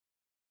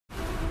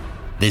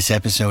This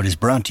episode is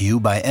brought to you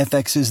by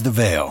FX's The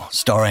Veil,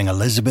 starring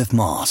Elizabeth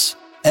Moss.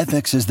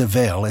 FX's The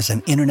Veil is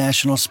an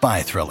international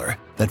spy thriller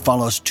that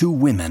follows two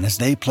women as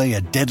they play a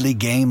deadly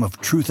game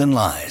of truth and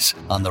lies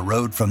on the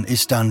road from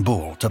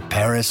Istanbul to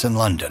Paris and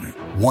London.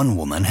 One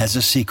woman has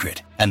a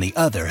secret, and the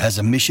other has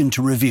a mission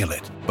to reveal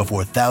it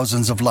before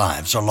thousands of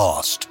lives are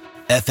lost.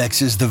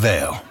 FX's The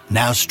Veil,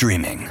 now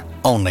streaming,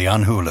 only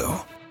on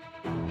Hulu.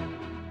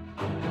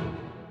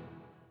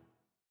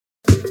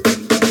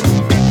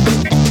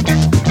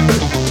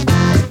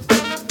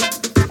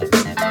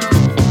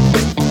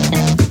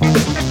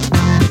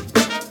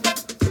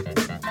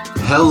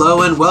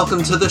 Hello and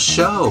welcome to the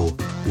show,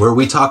 where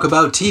we talk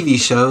about TV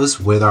shows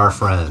with our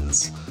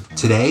friends.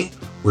 Today,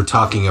 we're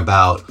talking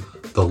about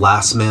The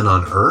Last Man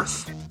on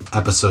Earth,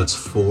 episodes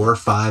 4,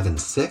 5, and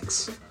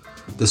 6.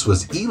 This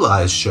was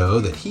Eli's show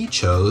that he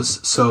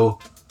chose, so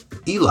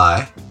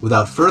Eli,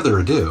 without further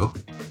ado,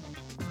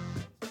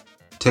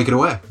 take it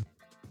away.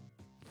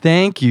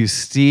 Thank you,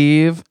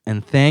 Steve,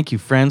 and thank you,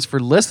 friends, for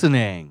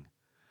listening.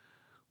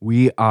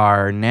 We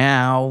are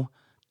now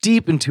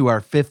deep into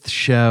our 5th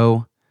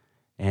show,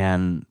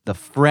 and the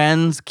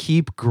friends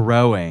keep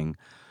growing.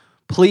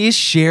 Please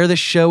share the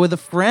show with a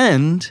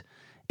friend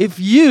if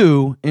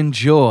you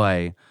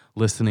enjoy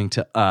listening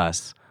to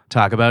us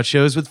talk about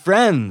shows with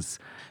friends.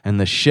 And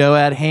the show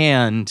at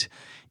hand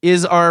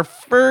is our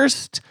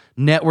first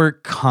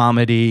network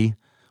comedy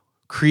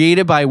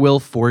created by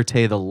Will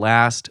Forte, The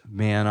Last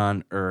Man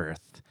on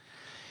Earth.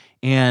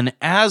 And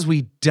as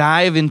we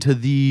dive into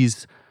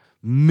these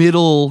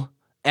middle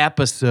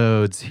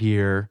episodes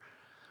here,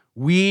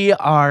 we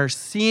are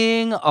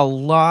seeing a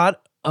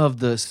lot of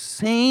the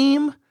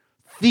same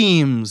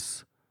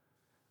themes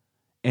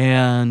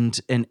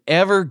and an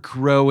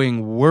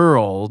ever-growing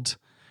world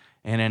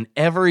and an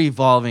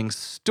ever-evolving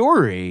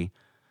story.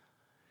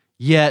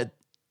 Yet,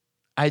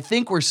 I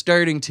think we're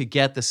starting to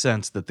get the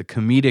sense that the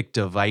comedic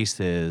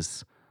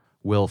devices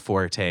Will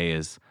Forte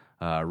is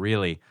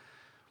really,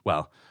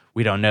 well,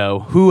 we don't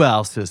know who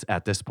else is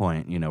at this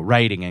point,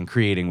 writing and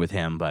creating with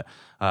him, but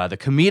the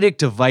comedic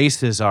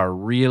devices are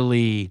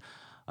really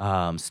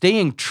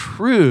staying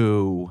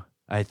true,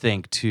 I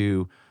think,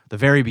 to the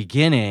very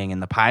beginning in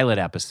the pilot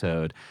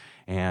episode.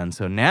 And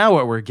so now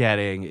what we're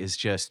getting is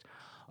just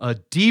a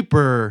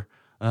deeper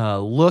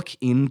look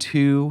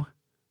into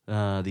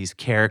these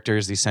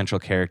characters, these central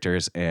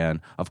characters. And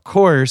of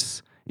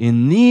course,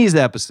 in these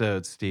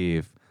episodes,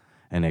 Steve,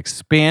 an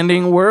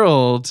expanding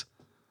world.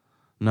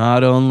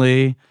 Not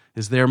only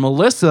is there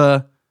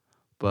Melissa,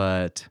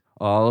 but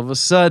all of a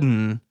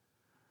sudden,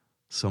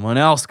 someone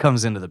else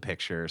comes into the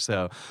picture.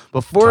 So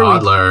before we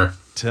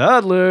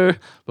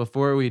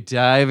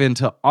dive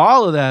into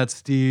all of that,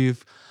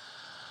 Steve,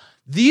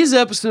 these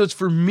episodes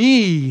for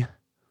me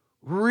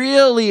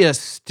really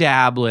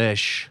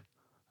establish,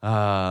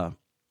 in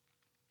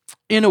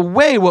a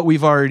way, what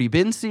we've already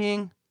been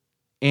seeing.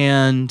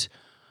 And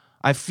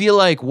I feel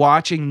like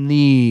watching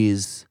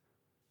these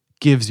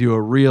gives you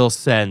a real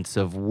sense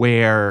of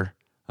where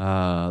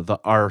the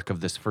arc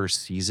of this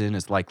first season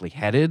is likely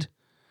headed.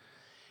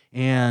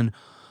 And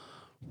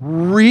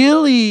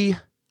really,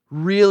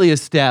 really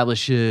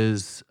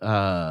establishes,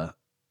 Will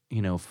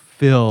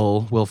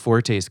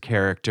Forte's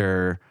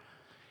character,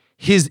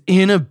 his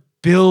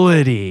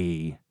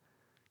inability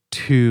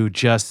to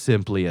just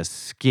simply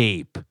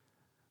escape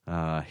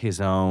his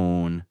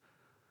own,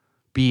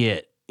 be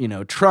it,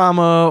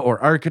 trauma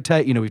or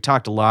archetype. We've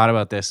talked a lot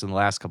about this in the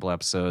last couple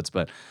episodes,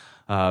 but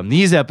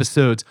these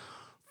episodes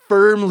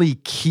firmly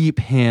keep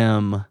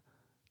him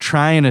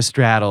trying to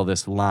straddle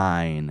this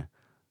line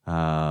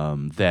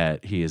that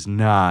he is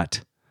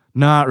not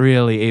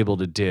really able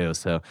to do.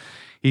 So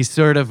he's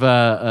sort of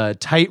a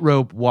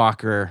tightrope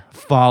walker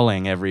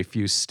falling every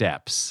few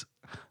steps.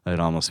 It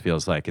almost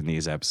feels like in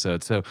these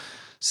episodes. So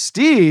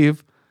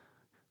Steve,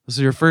 this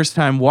is your first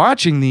time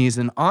watching these,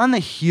 and on the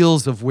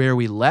heels of where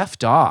we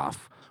left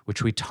off,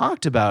 which we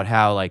talked about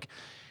how like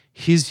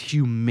his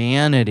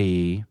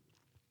humanity,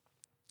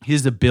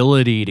 his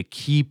ability to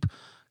keep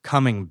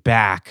coming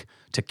back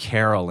to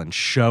Carol and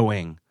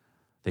showing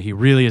that he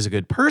really is a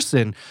good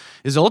person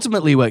is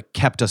ultimately what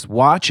kept us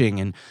watching.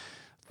 And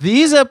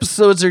these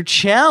episodes are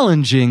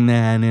challenging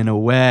then in a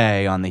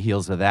way on the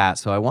heels of that.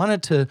 So I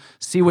wanted to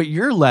see what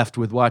you're left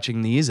with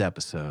watching these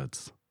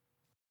episodes.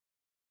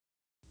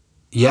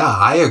 Yeah,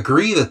 I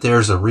agree that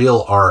there's a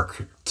real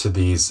arc to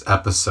these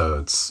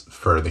episodes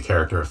for the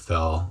character of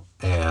Phil,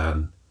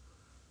 and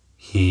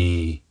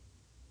he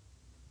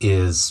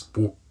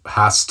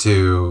has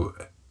to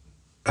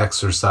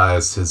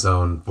exercise his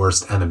own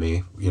worst enemy,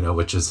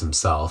 which is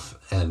himself,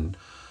 and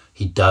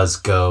he does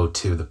go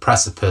to the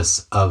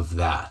precipice of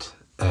that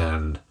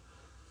and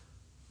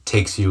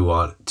takes you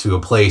on to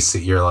a place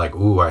that you're like,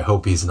 ooh, I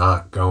hope he's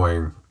not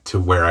going to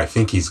where I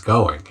think he's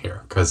going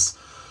here, because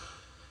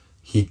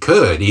he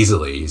could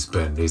easily.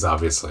 He's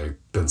obviously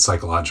been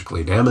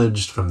psychologically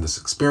damaged from this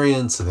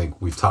experience. I think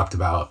we've talked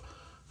about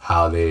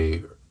how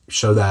they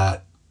show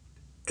that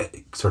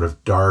sort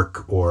of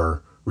dark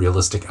or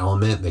realistic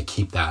element. They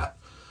keep that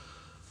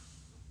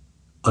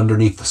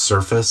underneath the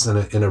surface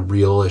in a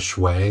real-ish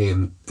way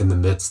in the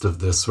midst of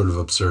this sort of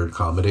absurd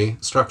comedy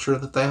structure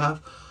that they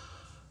have.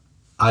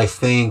 I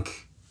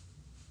think,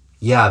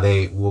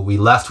 what we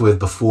left with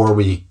before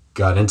we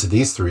got into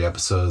these 3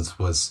 episodes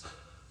was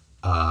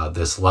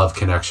this love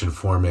connection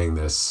forming,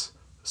 this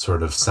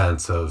sort of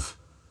sense of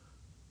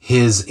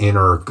his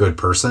inner good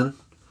person.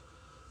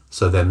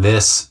 So then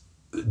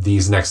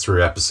these next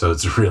 3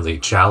 episodes really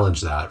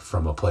challenge that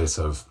from a place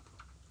of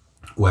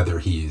whether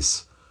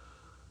he's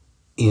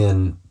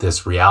in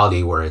this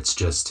reality where it's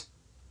just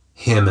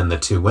him and the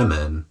 2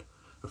 women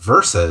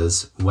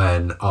versus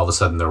when all of a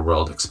sudden their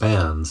world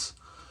expands.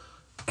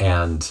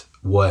 And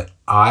what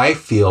I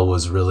feel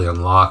was really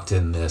unlocked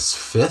in this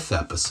 5th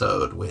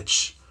episode,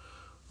 which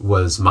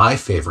was my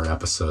favorite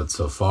episode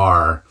so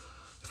far,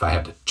 if I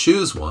had to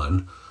choose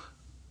one,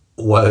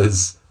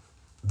 was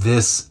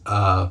this,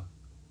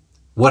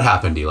 what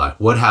happened, Eli?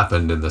 What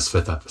happened in this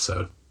 5th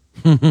episode?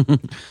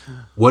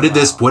 What did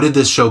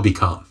this show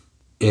become?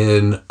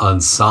 An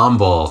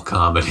ensemble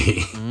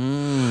comedy.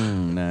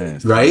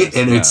 Nice. Right?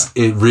 Nice, And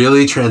it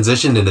really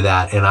transitioned into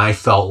that. And I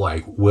felt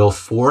like Will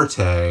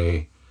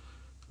Forte,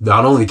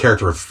 not only the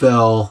character of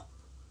Phil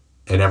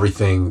and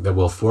everything that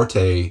Will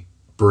Forte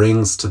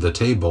brings to the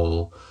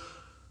table,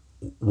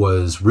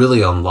 was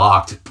really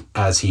unlocked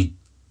as he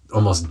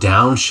almost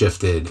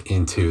downshifted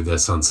into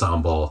this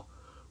ensemble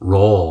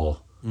role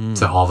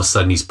to all of a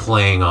sudden he's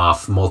playing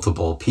off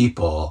multiple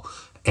people,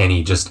 and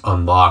he just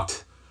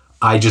unlocked,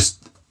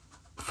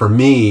 for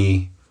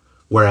me,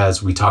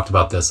 whereas we talked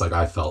about this, like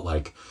I felt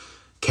like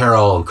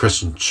Carol and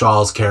Christian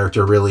Shaw's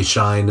character really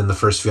shined in the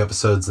first few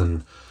episodes,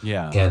 and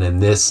in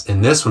this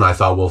one I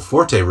thought Will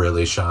Forte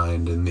really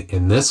shined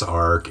in this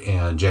arc,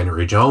 and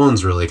January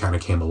Jones really kind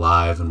of came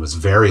alive and was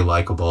very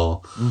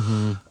likable,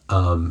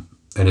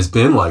 and has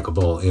been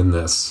likable in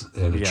this,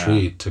 and a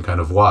treat to kind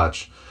of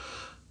watch.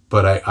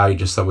 But I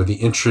just thought with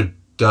the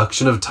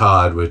introduction of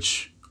Todd,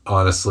 which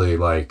honestly,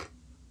 like,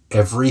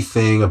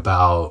 everything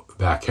about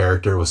that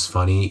character was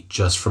funny,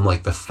 just from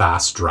like the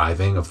fast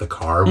driving of the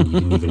car when you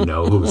didn't even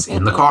know who was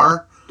in the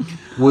car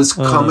was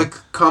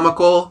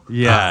comical.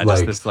 Yeah,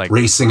 like, this like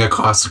racing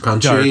across the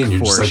country, dark and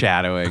you're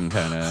foreshadowing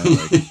kind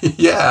of. Like,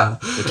 yeah,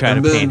 they're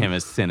trying to paint him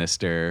as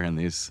sinister in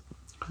these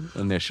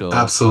initial.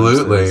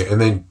 Absolutely, glimpses. and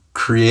then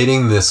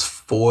creating this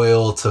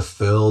foil to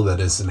Phil that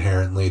is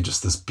inherently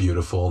just this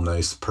beautiful,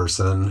 nice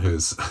person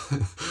who's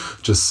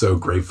just so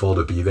grateful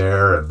to be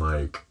there and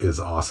like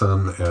is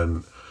awesome.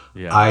 And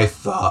I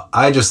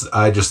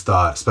just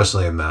thought,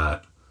 especially in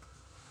that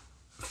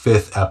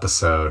 5th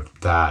episode,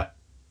 that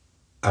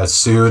as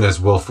soon as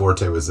Will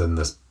Forte was in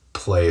this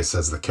place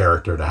as the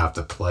character to have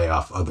to play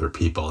off other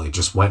people, he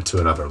just went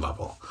to another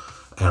level.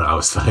 And I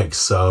was like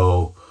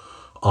so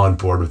on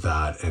board with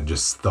that and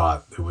just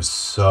thought it was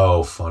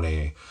so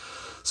funny.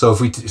 So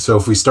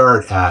if we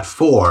start at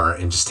 4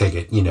 and just take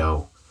it,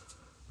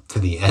 to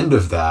the end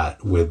of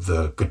that with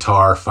the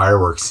guitar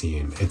fireworks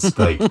scene, it's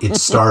like it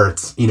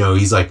starts,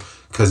 he's like,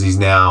 because he's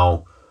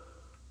now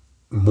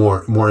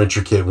more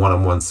intricate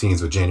one-on-one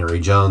scenes with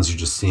January Jones, you're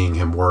just seeing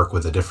him work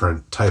with a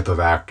different type of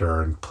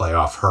actor and play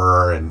off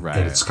her, and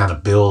it's kind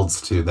of builds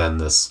to then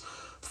this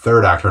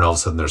 3rd actor, and all of a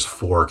sudden there's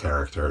 4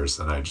 characters.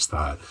 And I just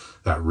thought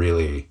that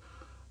really,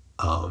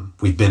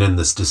 we've been in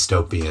this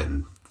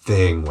dystopian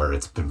thing where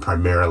it's been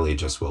primarily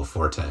just Will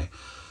Forte.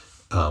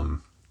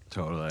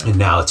 Totally. And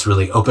now it's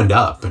really opened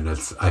up, and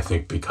it's, I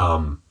think,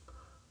 become,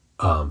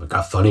 it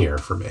got funnier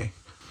for me.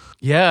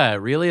 Yeah, it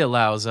really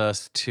allows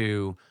us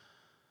to,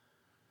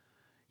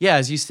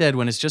 as you said,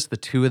 when it's just the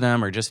 2 of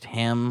them or just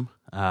him,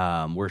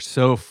 we're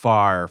so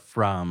far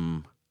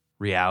from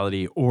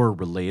reality or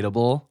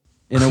relatable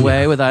in a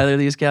way with either of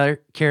these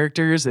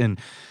characters. And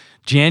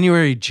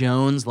January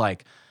Jones,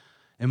 like,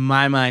 in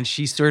my mind,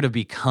 she sort of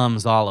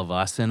becomes all of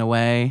us in a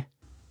way.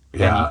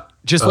 Yeah.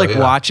 Just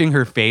watching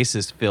her face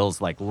as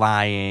Phil's like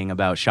lying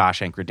about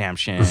Shawshank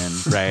Redemption,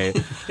 right?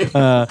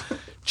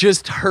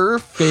 Just her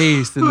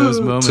face in those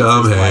moments.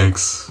 Tom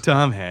Hanks. Like,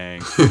 Tom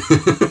Hanks.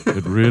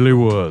 It really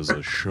was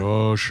a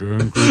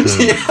Shawshank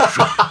Redemption.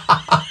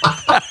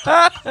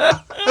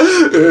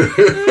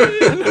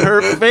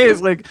 Her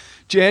face, like,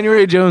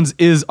 January Jones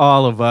is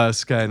all of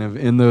us kind of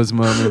in those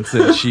moments.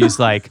 And she's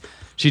like,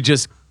 she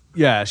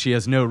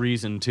has no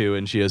reason to,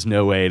 and she has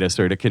no way to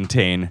sort of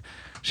contain.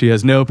 She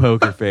has no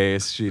poker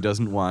face. She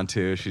doesn't want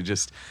to. She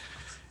just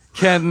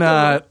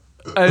cannot.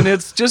 And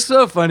it's just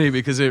so funny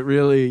because it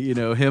really,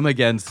 him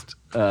against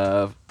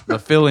the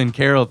Phil and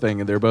Carol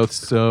thing, and they're both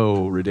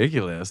so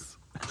ridiculous.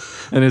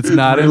 And it's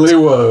not. It really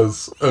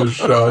was a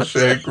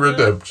Shawshank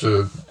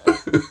Redemption.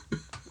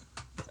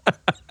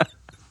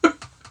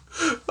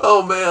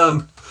 Oh,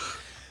 man.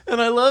 And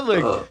I love,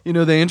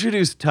 they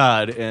introduced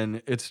Todd,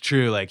 and it's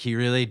true. Like, he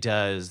really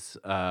does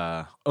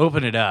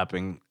open it up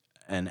and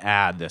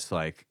add this,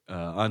 like,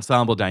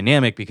 ensemble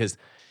dynamic, because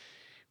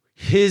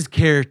his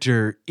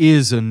character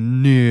is a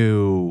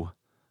new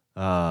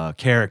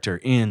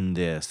character in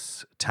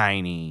this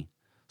tiny,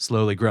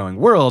 slowly growing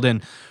world.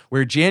 And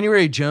where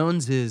January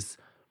Jones is,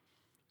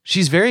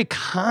 she's very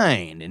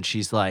kind, and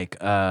she's like,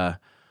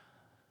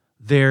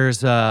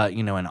 there's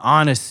an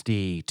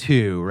honesty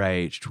too,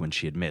 right? When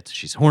she admits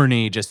she's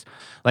horny, just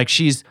like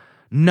she's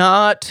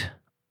not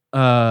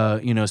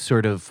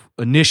sort of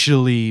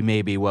initially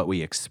maybe what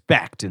we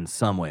expect in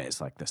some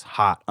ways, like this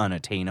hot,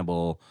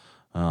 unattainable,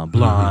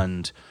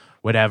 blonde,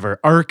 whatever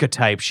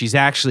archetype. She's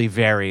actually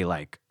very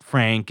like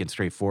frank and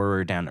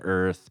straightforward, down to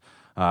earth.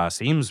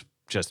 Seems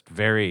just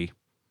very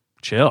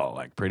chill,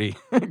 like pretty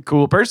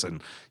cool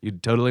person.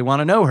 You'd totally want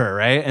to know her,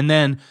 right? And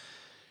then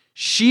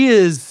she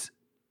is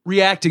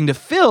reacting to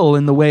Phil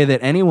in the way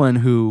that anyone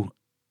who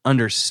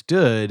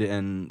understood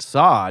and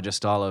saw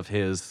just all of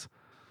his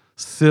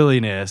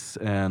silliness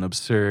and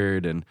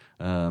absurd and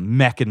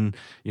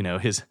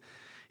his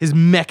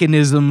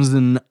mechanisms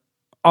and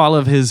all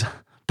of his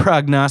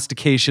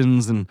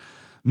prognostications and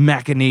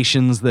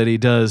machinations that he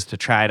does to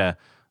try to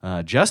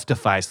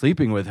justify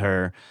sleeping with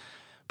her.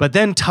 But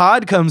then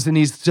Todd comes and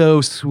he's so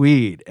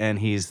sweet and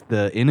he's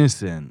the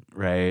innocent,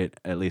 right?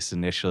 At least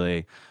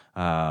initially.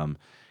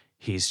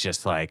 He's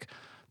just like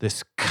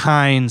this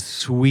kind,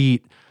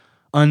 sweet,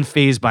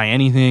 unfazed by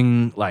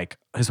anything. Like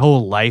his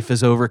whole life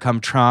has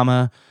overcome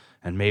trauma.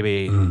 And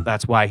maybe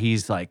that's why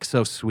he's like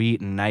so sweet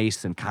and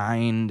nice and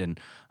kind and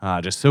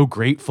just so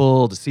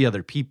grateful to see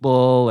other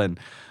people. And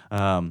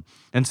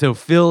so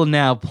Phil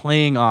now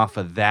playing off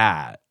of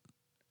that,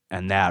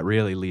 and that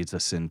really leads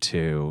us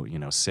into,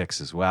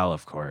 6 as well,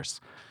 of course,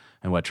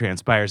 and what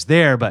transpires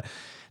there. But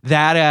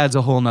that adds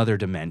a whole nother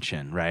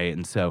dimension, right?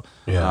 And so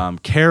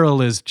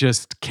Carol is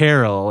just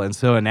Carol and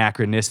so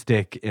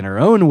anachronistic in her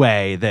own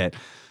way that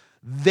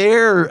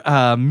their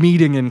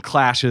meeting and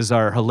clashes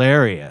are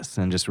hilarious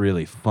and just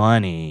really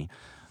funny.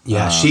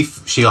 Yeah,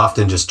 she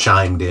often just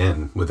chimed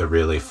in with a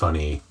really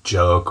funny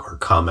joke or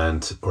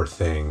comment or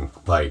thing,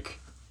 like,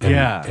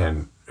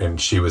 and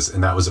she was,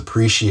 and that was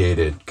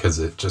appreciated because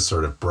it just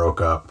sort of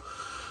broke up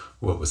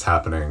what was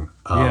happening.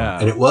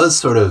 And it was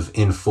sort of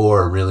in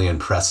 4 really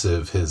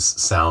impressive, his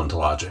sound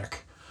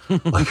logic,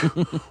 like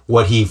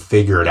what he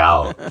figured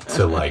out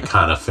to like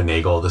kind of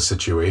finagle the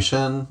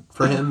situation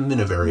for him in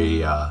a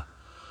very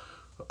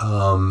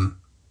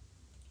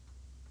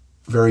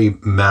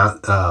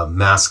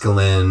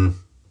masculine,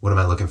 what am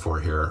I looking for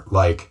here?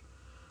 Like,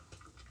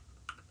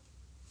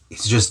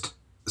 he's just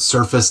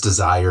surface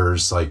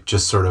desires, like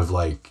just sort of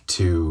like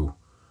to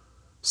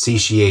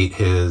satiate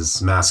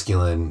his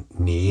masculine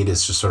need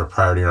is just sort of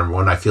priority number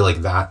 1. I feel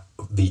like that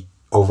the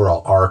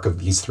overall arc of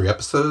these 3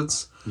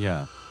 episodes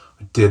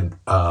did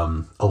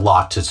a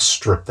lot to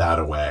strip that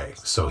away.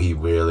 So he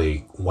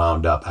really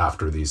wound up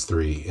after these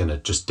 3 in a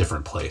just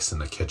different place in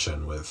the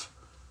kitchen with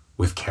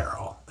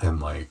Carol and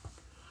like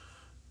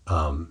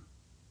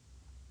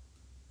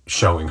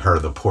showing her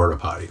the porta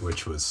potty,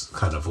 which was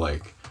kind of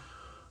like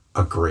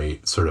a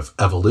great sort of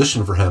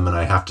evolution for him. And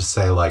I have to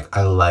say, like,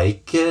 I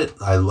like it.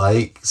 I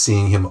like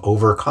seeing him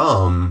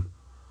overcome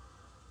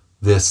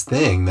this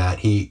thing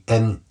that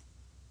and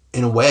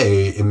in a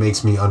way it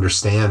makes me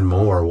understand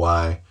more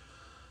why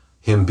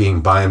him being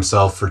by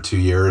himself for 2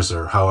 years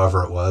or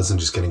however it was and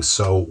just getting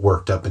so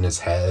worked up in his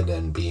head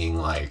and being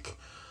like,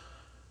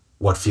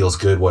 what feels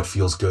good, what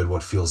feels good,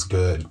 what feels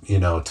good,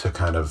 to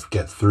kind of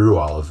get through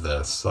all of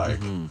this. Like,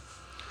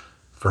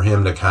 for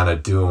him to kind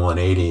of do a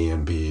 180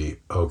 and be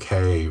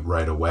okay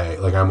right away.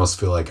 Like, I almost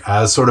feel like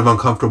as sort of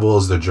uncomfortable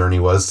as the journey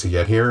was to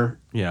get here,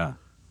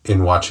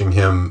 in watching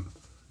him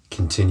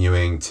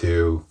continuing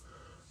to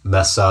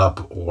mess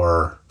up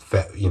or,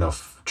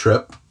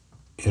 trip,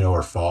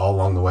 or fall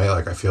along the way.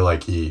 Like, I feel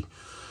like he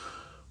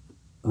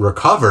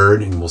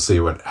recovered, and we'll see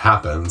what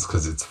happens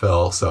because it's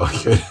Phil, so I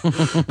could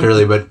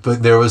clearly, but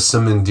there was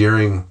some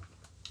endearing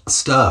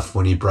stuff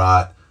when he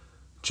brought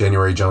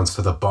January Jones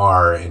to the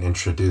bar and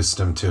introduced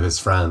him to his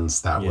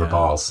friends that were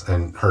balls,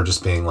 and her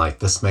just being like,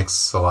 this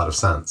makes a lot of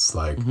sense,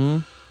 like,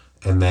 and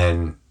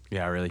then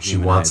really she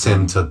wants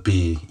him to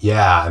be,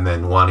 and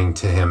then wanting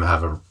to him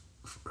have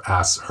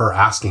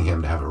asking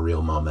him to have a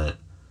real moment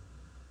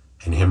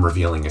and him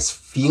revealing his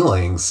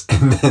feelings,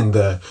 and then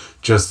the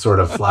just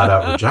sort of flat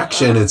out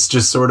rejection. It's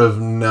just sort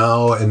of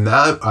no. And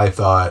that I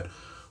thought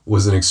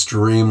was an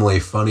extremely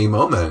funny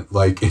moment.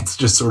 Like, it's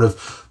just sort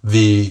of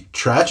the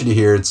tragedy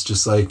here. It's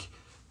just like,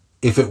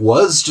 if it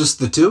was just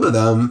the 2 of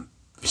them,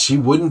 she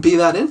wouldn't be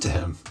that into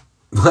him.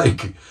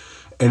 Like,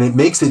 and it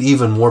makes it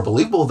even more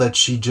believable that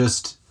she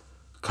just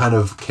kind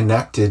of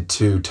connected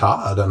to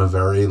Todd on a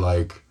very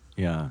like,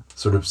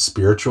 sort of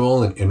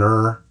spiritual and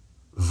inner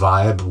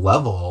vibe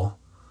level.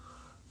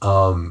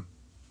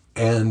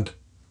 And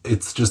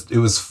it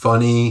was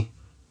funny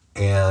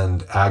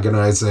and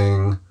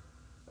agonizing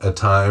at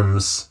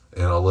times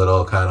and a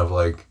little kind of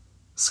like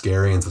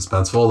scary and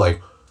suspenseful,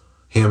 like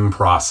him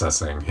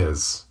processing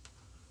his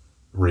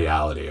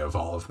reality of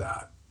all of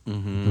that,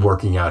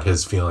 working out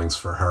his feelings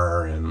for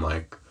her and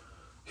like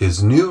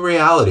his new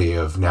reality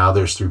of now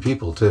there's 3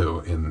 people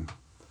too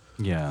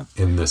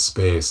in this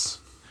space.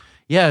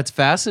 Yeah, it's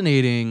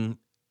fascinating.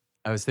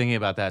 I was thinking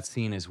about that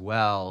scene as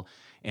well,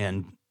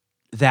 and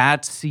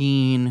that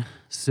scene,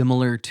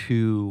 similar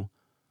to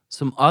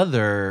some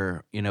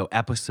other,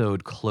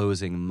 episode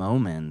closing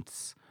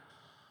moments,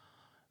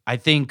 I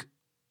think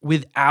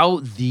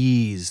without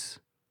these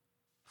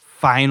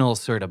final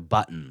sort of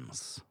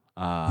buttons,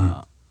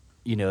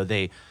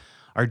 they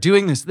are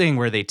doing this thing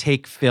where they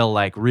take Phil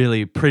like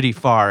really pretty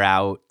far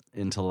out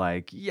into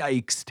like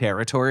yikes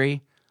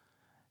territory,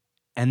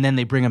 and then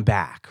they bring him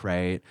back,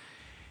 right?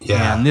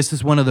 Yeah. And this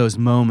is one of those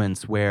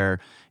moments where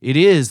it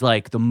is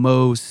like the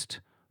most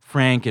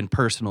frank and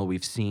personal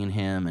we've seen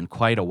him in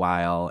quite a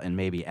while and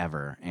maybe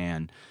ever.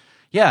 And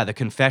yeah, the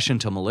confession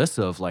to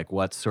Melissa of like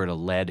what sort of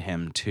led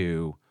him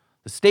to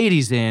the state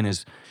he's in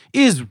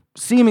is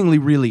seemingly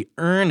really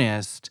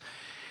earnest.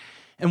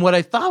 And what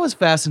I thought was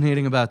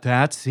fascinating about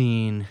that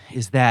scene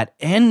is that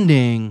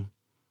ending.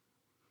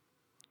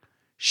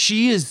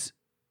 She is,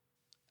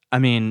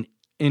 in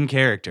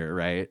character,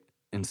 right?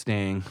 And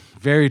staying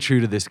very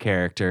true to this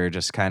character,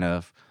 just kind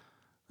of,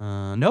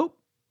 nope,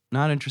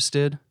 not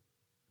interested.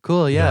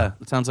 Cool, yeah.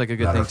 It sounds like a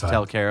good thing to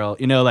tell Carol.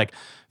 Like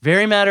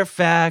very matter of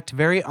fact,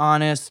 very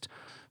honest,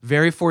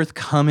 very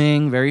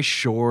forthcoming, very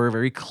sure,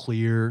 very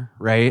clear,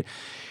 right?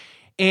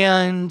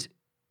 And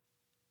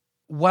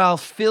while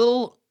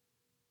Phil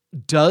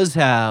does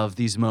have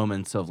these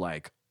moments of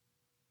like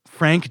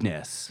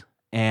frankness,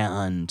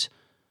 and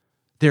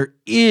there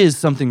is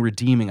something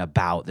redeeming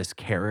about this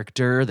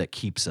character that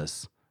keeps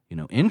us,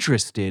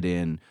 interested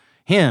in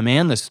him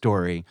and the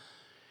story,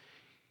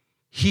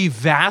 he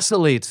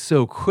vacillates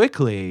so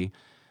quickly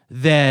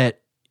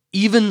that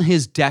even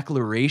his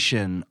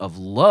declaration of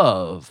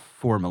love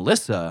for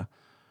Melissa,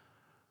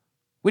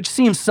 which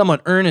seems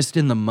somewhat earnest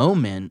in the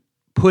moment,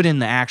 put in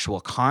the actual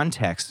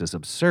context is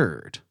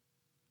absurd.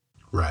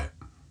 Right.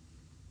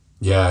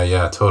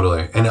 Yeah,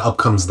 totally. And up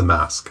comes the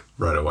mask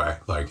right away.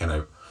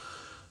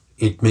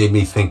 It made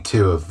me think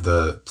too of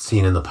the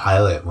scene in the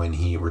pilot when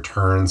he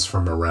returns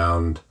from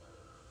around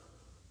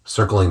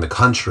circling the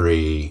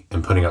country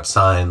and putting up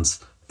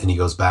signs, and he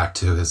goes back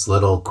to his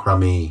little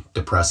crummy,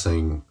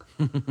 depressing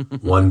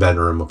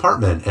 1-bedroom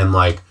apartment. And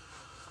like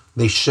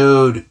they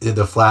showed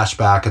the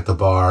flashback at the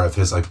bar of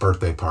his like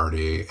birthday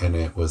party, and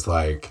it was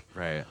like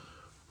right,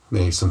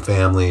 maybe some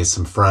family,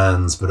 some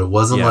friends, but it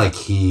wasn't like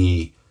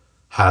he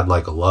had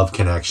like a love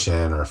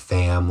connection or a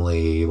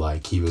family.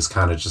 Like he was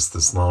kind of just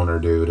this loner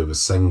dude who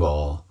was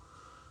single.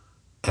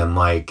 And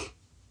like,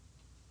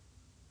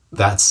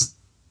 that's,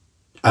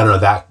 I don't know,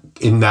 that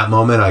in that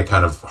moment, I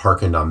kind of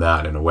hearkened on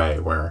that in a way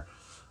where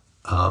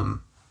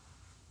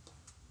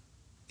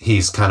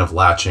he's kind of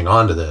latching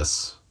onto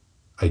this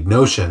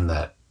notion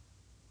that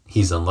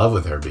he's in love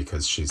with her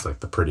because she's like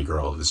the pretty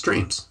girl of his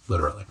dreams,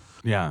 literally.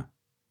 Yeah.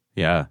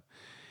 Yeah.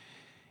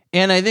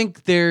 And I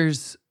think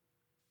there's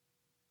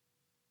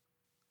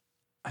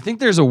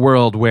a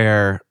world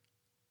where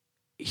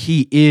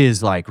he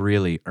is like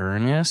really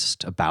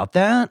earnest about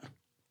that.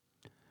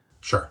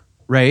 Sure.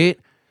 Right?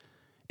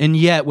 And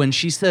yet when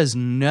she says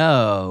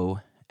no,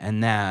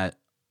 and that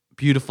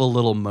beautiful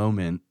little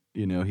moment,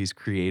 he's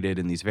created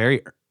in these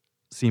very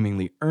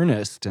seemingly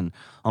earnest and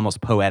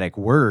almost poetic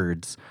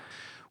words,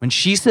 when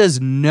she says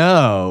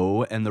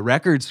no and the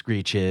record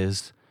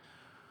screeches,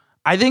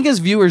 I think as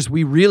viewers,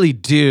 we really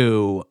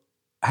do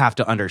have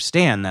to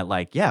understand that,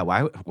 like, yeah,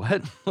 why,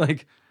 what?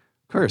 Like,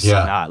 of course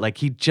not. Like,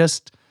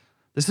 this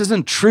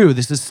isn't true.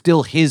 This is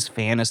still his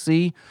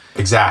fantasy.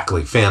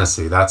 Exactly.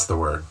 Fantasy. That's the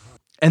word.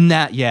 And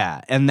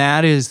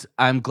that is,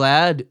 I'm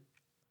glad,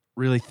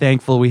 really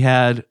thankful we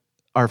had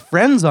our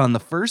friends on the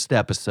first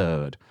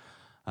episode,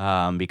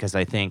 because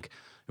I think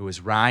it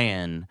was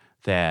Ryan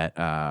that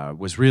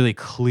was really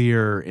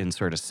clear in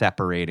sort of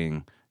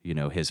separating,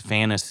 his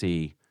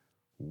fantasy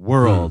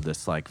world,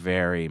 this like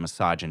very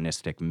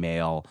misogynistic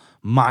male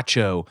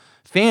macho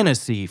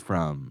fantasy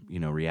from,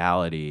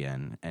 reality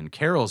and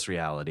Carol's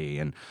reality.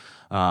 And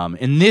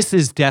this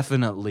is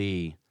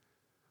definitely,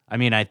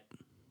 I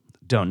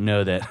don't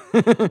know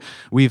that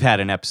we've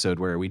had an episode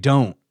where we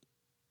don't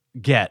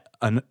get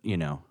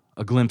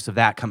a glimpse of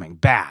that coming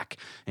back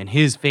and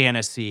his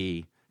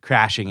fantasy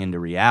crashing into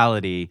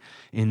reality.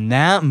 In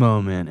that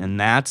moment, in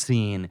that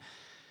scene,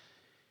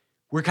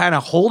 we're kind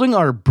of holding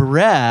our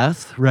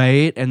breath,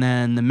 right? And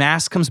then the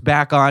mask comes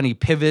back on, he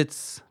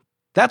pivots.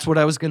 That's what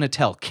I was going to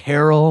tell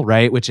Carol,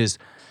 right? Which is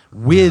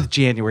with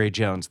January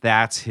Jones,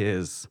 that's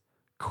his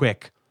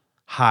quick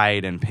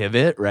hide and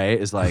pivot, right?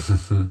 Is like,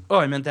 oh,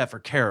 I meant that for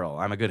Carol.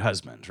 I'm a good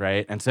husband,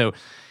 right? And so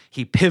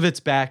he pivots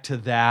back to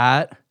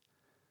that.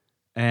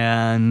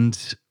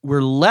 And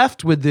we're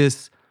left with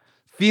this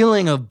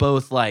feeling of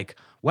both like,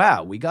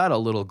 wow, we got a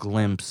little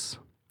glimpse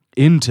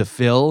into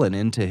Phil and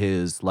into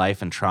his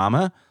life and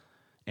trauma.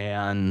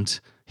 And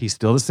he's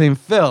still the same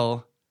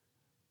Phil,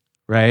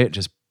 right?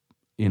 Just,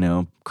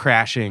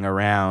 crashing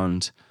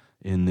around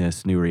in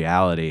this new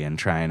reality and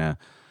trying to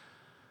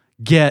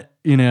get,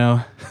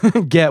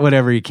 get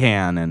whatever he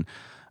can.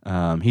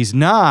 And he's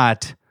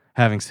not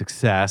having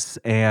success.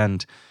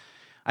 And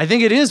I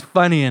think it is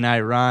funny and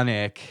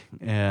ironic.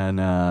 And,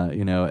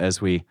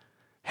 as we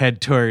head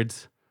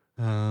towards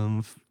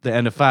the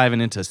end of 5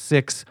 and into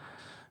 6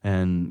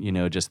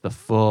 and, just the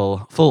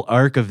full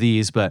arc of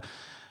these, but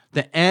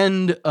the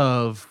end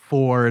of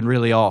 4 and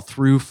really all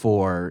through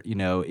 4,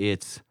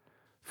 it's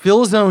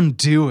Phil's own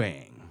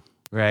doing,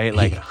 right?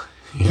 Like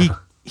Yeah.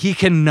 he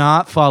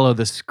cannot follow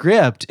the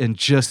script and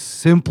just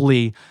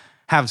simply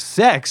have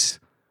sex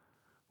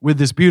with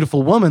this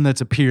beautiful woman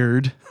that's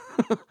appeared.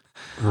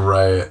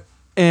 Right.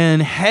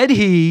 And had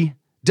he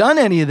done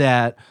any of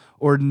that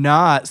or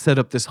not set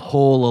up this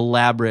whole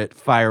elaborate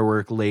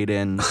firework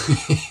laden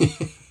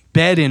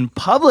bed in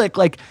public,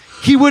 like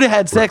he would have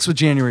had sex with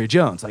January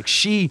Jones. Like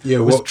she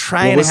was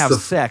trying to have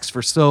sex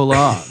for so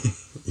long.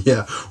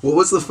 Yeah. What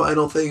was the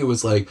final thing? It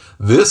was like,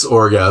 this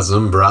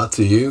orgasm brought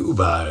to you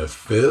by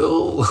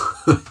Phil,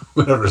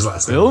 whatever his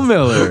last name Phil was.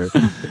 Miller.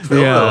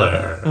 Phil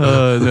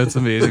Miller. That's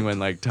amazing when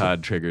like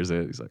Todd triggers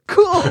it. He's like,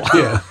 cool.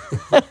 Yeah.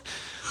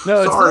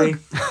 No, Sorry.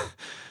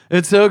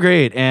 It's so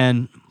great.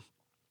 And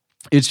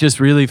it's just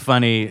really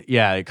funny.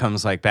 Yeah, it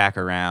comes like back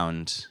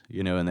around,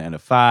 in the end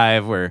of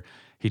 5 where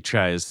he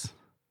tries.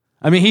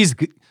 I mean, he's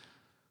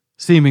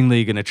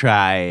seemingly going to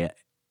try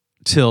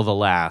till the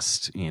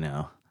last,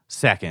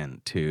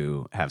 second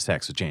to have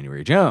sex with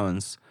January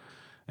Jones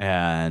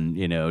and,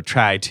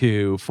 try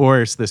to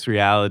force this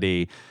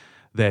reality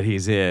that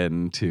he's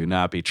in to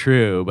not be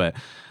true. But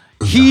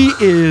he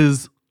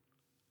is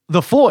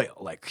the foil.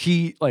 Like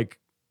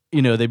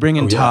they bring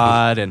in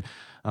Todd and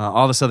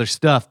all this other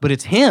stuff, but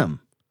it's him.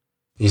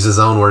 He's his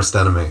own worst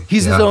enemy.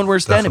 He's his own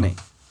worst enemy,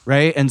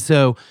 right? And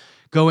so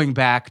going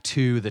back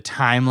to the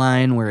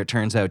timeline where it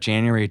turns out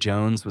January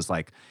Jones was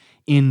like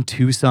in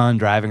Tucson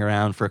driving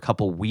around for a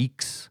couple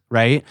weeks,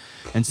 right?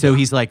 And so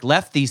he's like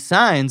left these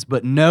signs,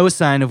 but no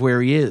sign of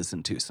where he is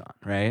in Tucson,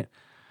 right?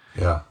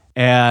 Yeah.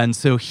 And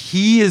so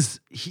he is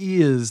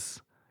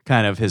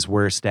kind of his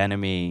worst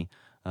enemy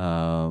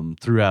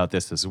throughout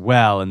this as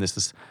well. And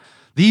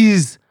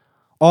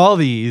all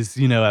these,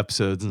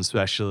 episodes, and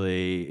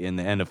especially in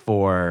the end of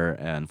 4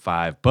 and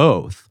 5,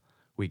 both,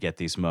 we get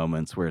these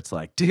moments where it's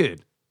like,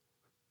 dude,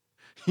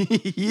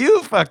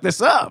 you fucked this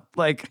up.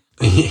 Like,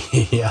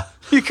 yeah,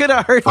 you could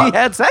have already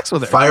had sex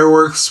with her.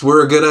 Fireworks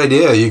were a good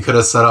idea. You could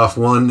have set off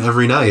one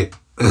every night,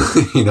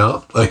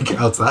 like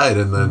outside,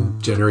 and then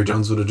January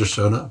Jones would have just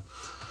shown up.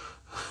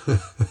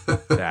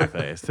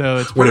 Exactly. So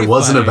it's when it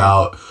wasn't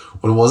funny.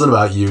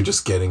 about you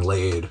just getting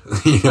laid.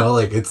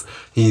 Like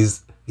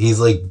he's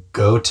like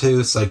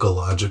go-to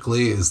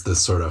psychologically is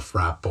this sort of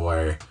frat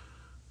boy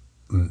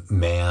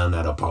man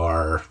at a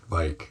bar,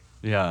 like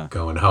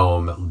going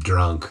home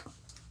drunk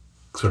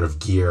sort of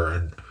gear.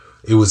 And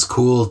it was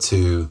cool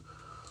to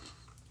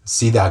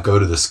see that go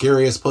to the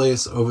scariest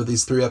place over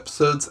these 3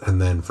 episodes,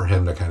 and then for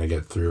him to kind of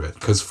get through it.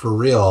 Because for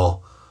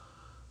real,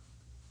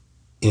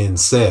 in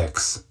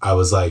 6, I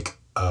was like,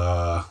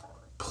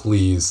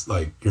 please,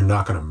 like, you're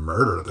not going to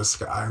murder this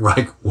guy.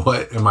 Like,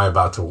 what am I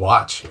about to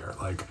watch here?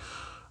 Like,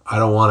 I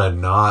don't want to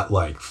not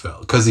like Phil,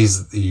 because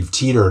you've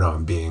teetered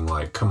on being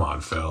like, come on,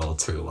 Phil,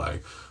 to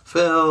like,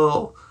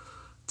 Phil,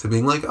 to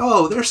being like,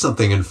 oh, there's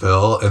something in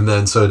Phil. And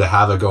then so to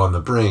have it go on the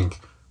brink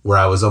where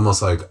I was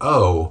almost like,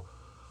 oh,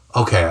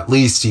 okay, at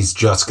least he's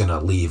just going to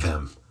leave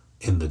him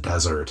in the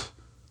desert.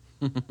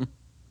 You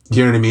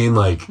know what I mean?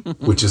 Like,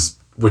 which is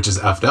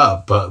effed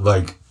up, but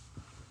like,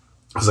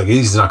 I was like,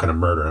 he's not going to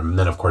murder him. And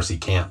then of course he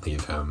can't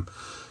leave him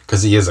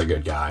because he is a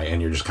good guy.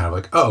 And you're just kind of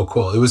like, oh,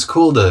 cool. It was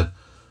cool to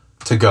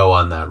go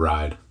on that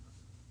ride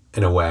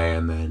in a way.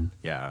 And then,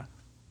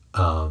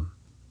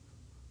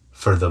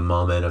 for the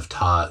moment of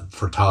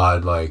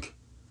Todd, like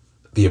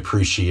the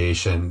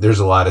appreciation, there's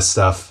a lot of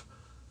stuff.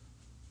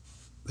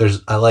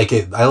 I like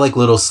it. I like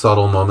little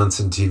subtle moments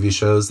in TV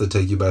shows that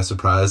take you by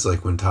surprise.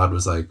 Like when Todd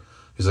was like,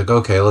 he's like,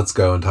 okay, let's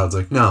go. And Todd's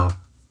like, no,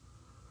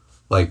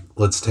 like,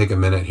 let's take a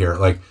minute here.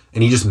 Like,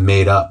 and he just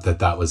made up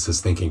that was his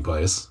thinking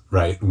place.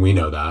 Right. We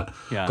know that.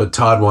 Yeah. But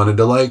Todd wanted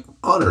to like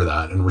honor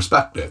that and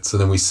respect it. So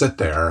then we sit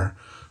there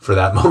for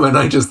that moment.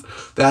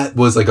 That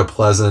was like a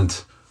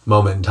pleasant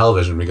moment in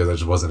television because I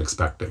just wasn't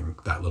expecting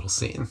that little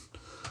scene.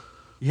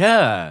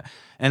 Yeah.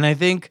 And I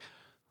think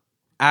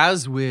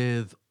as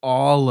with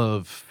all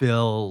of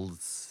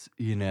Phil's,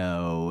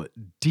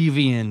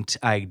 deviant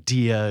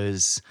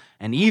ideas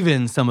and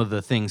even some of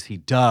the things he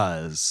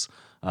does,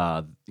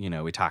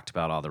 we talked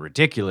about all the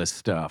ridiculous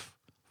stuff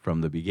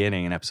from the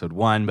beginning in episode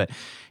 1, but,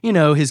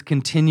 his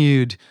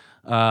continued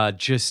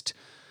just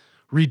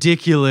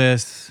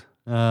ridiculous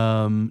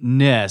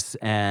ness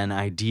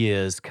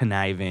and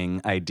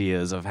conniving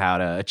ideas of how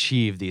to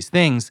achieve these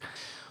things.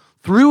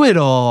 Through it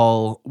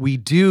all, we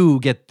do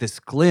get this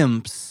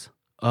glimpse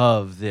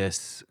of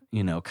this,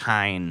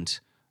 kind,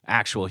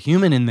 actual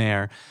human in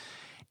there.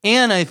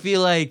 And I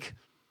feel like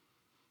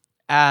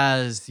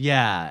as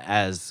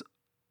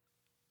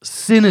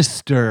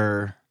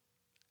sinister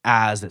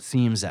as it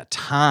seems at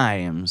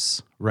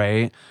times,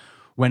 right?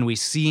 When we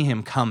see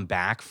him come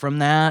back from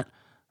that,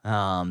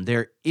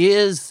 there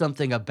is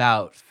something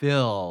about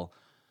Phil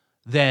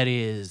that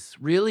is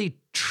really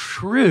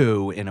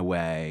true in a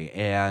way,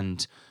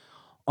 and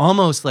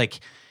almost like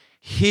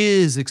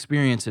his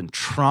experience in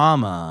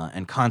trauma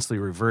and constantly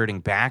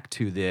reverting back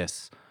to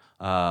this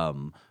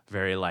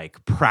very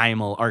like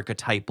primal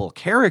archetypal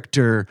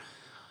character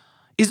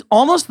is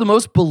almost the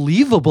most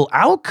believable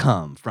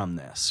outcome from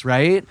this,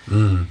 right?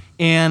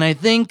 And I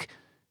think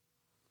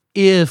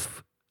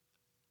if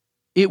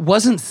it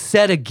wasn't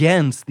set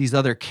against these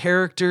other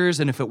characters.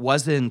 And if it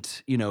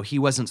wasn't, he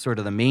wasn't sort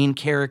of the main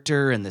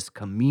character and this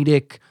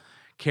comedic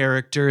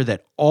character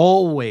that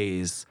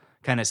always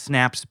kind of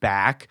snaps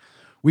back,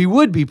 we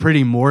would be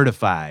pretty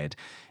mortified.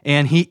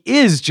 And he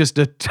is just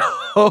a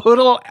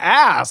total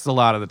ass a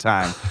lot of the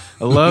time.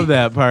 I love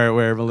that part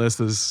where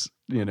Melissa's,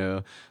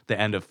 the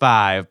end of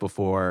 5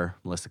 before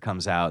Melissa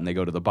comes out and they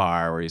go to the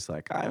bar where he's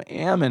like, I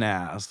am an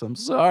ass. I'm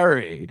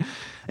sorry.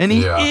 And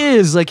he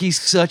is like,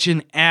 he's such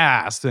an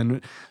ass.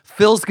 And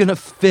Phil's going to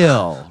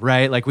Phil,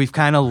 right? Like we've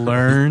kind of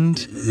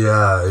learned.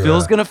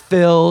 Phil's going to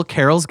Phil.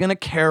 Carol's going to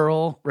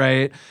Carol,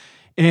 right?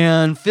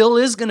 And Phil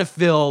is going to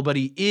Phil, but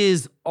he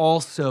is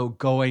also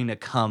going to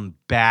come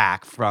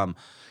back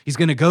he's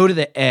going to go to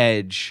the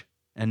edge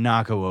and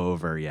not go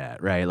over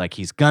yet, right? Like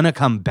he's going to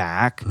come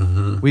back,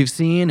 we've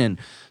seen. And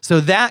so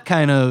that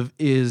kind of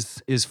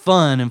is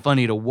fun and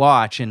funny to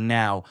watch. And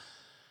now,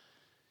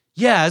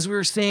 as we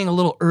were saying a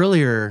little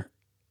earlier,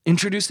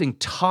 introducing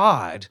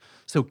Todd.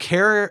 So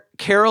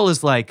Carol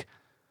is like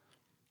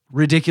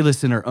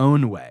ridiculous in her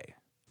own way,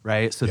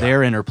 right? So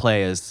their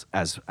interplay is,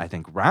 as I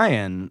think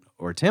Ryan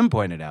or Tim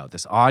pointed out,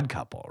 this odd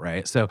couple,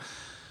 right? So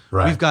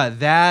we've got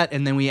that,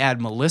 and then we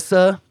add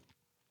Melissa,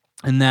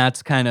 and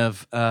that's kind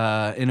of,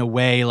 in a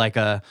way, like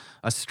a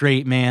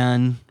straight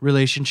man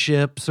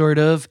relationship, sort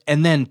of.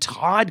 And then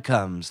Todd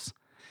comes,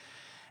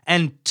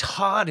 and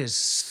Todd is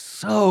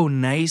so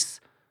nice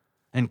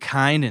and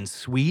kind and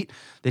sweet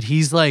that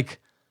he's like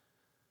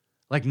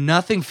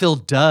nothing Phil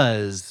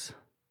does,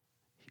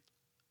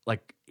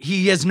 like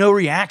he has no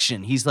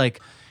reaction. He's like,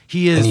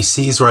 he is, and he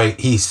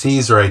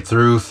sees right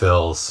through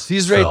Phil's.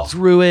 Sees right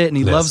through it, and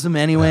he loves him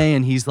anyway.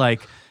 And he's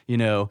like,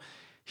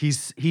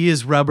 he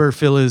is rubber,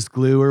 Phil is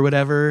glue, or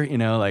whatever.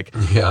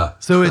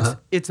 So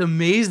it's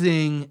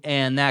amazing,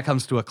 and that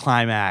comes to a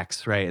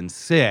climax right in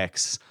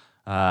 6,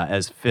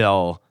 as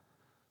Phil,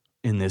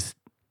 in this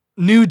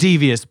new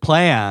devious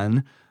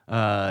plan,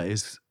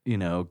 is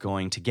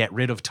going to get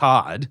rid of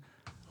Todd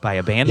by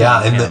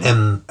abandoning him.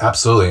 And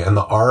absolutely, and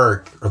the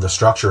arc or the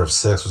structure of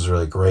 6 was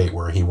really great,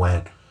 where he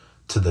went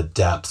to the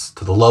depths,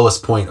 to the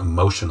lowest point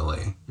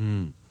emotionally,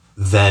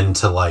 then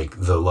to like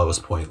the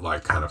lowest point,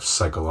 like kind of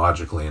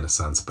psychologically in a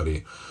sense. But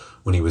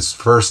when he was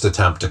first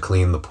attempt to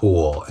clean the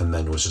pool, and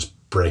then was just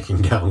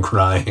breaking down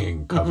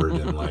crying, covered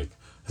in like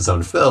his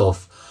own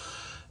filth,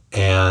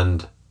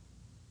 and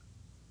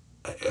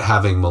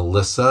having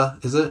Melissa,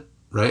 is it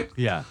right?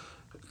 Yeah.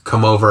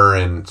 Come over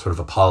and sort of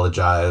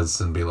apologize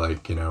and be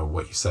like,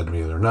 what you said to me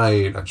the other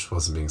night, I just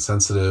wasn't being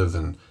sensitive,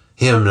 and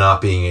him not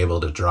being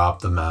able to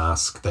drop the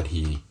mask that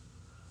he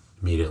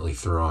immediately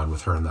threw on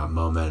with her in that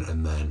moment.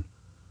 And then,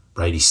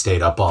 he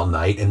stayed up all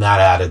night, and that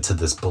added to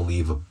this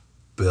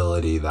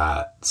believability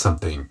that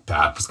something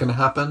bad was going to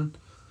happen,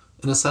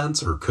 in a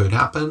sense, or could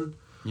happen.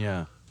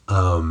 Yeah.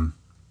 And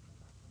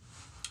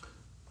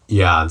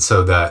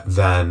so that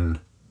then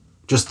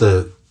just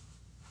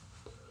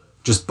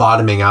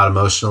bottoming out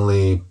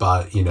emotionally,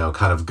 but,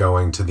 kind of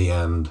going to the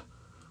end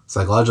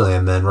psychologically,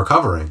 and then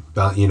recovering,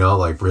 but,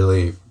 like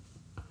really,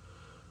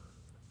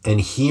 and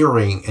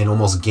hearing and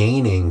almost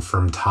gaining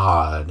from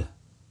Todd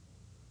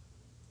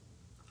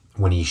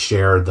when he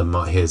shared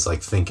his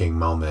like thinking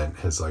moment,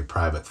 his like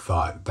private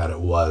thought, that it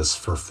was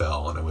for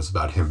Phil and it was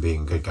about him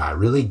being a good guy,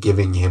 really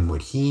giving him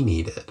what he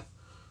needed,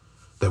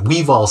 that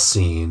we've all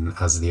seen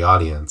as the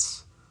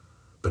audience,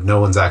 but no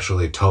one's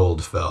actually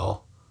told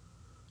Phil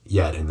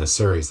yet in this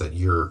series, that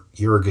you're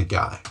a good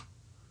guy.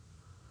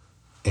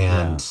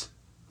 And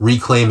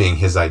reclaiming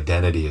his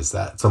identity is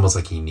that. It's almost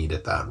like he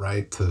needed that,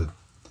 right? To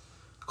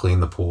clean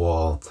the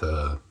pool,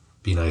 to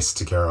be nice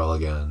to Carol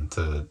again,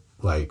 to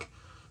like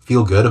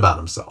feel good about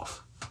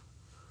himself.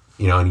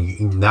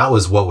 And that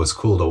was what was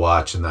cool to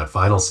watch in that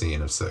final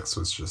scene of 6,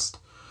 was just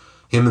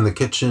him in the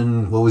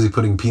kitchen. What was he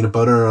putting, peanut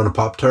butter on a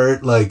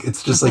Pop-Tart? Like,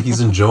 it's just like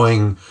he's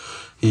enjoying,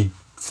 he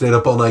stayed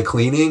up all night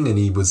cleaning, and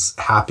he was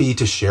happy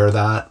to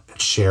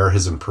share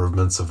his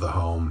improvements of the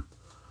home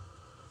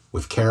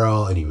with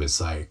Carol. And he was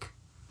like,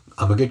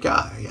 I'm a good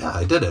guy. Yeah,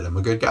 I did it. I'm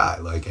a good guy.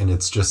 Like, and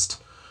it's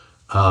just,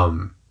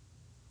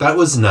 that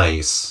was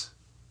nice.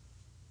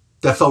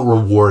 That felt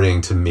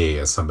rewarding to me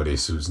as somebody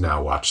who's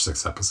now watched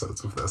 6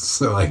 episodes of this.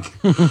 So like,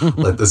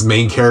 let this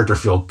main character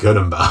feel good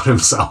about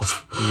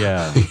himself.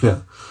 Yeah.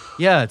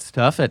 Yeah, it's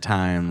tough at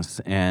times.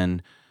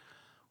 And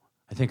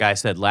I think I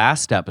said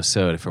last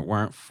episode, if it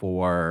weren't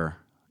for,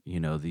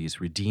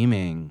 these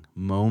redeeming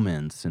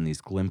moments and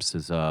these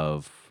glimpses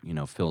of,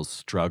 Phil's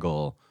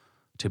struggle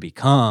to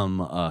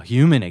become a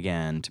human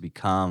again, to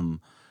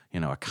become,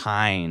 a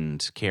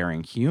kind,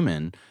 caring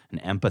human, an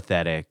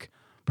empathetic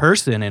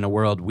person in a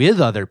world with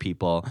other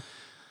people,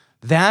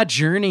 that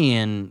journey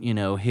and,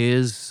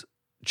 his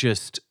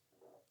just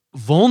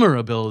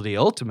vulnerability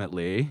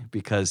ultimately,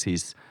 because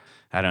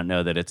I don't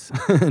know that it's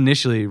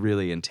initially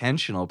really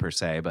intentional per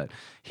se, but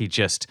he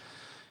just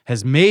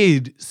has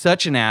made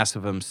such an ass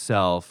of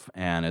himself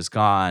and has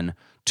gone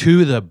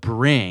to the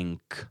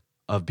brink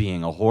of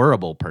being a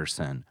horrible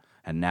person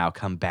and now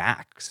come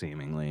back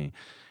seemingly.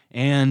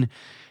 And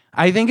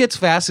I think it's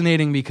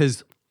fascinating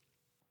because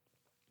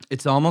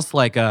it's almost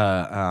like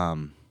a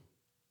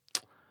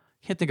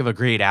can't think of a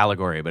great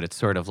allegory, but it's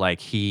sort of like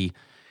he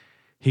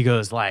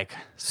goes like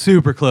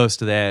super close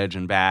to the edge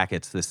and back.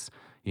 It's this,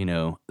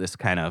 this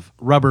kind of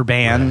rubber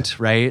band,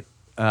 right?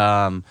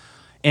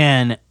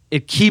 And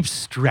it keeps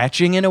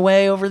stretching in a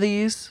way over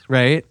these,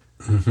 right?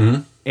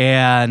 Mm-hmm.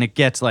 And it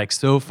gets like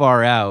so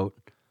far out,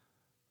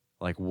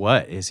 like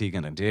what is he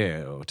gonna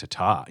do to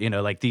talk?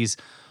 Like these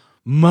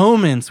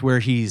moments where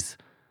he's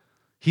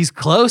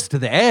close to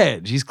the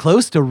edge. He's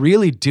close to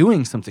really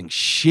doing something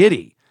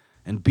shitty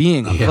and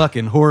being a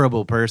fucking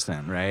horrible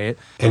person, right?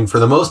 And for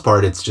the most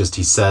part, it's just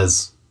he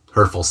says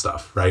hurtful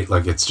stuff, right?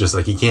 Like it's just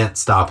like he can't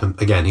stop him.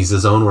 Again, he's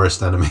his own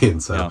worst enemy,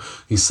 and so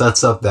he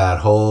sets up that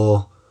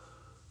whole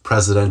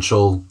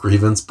presidential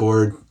grievance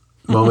board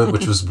moment,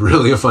 which was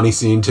really a funny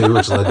scene too,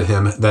 which led to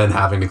him then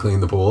having to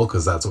clean the pool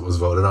because that's what was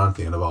voted on at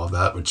the end of all of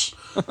that, which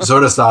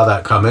sort of saw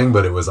that coming,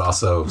 but it was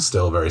also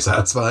still very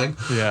satisfying.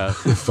 Yeah.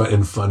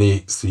 In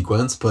funny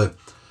sequence. But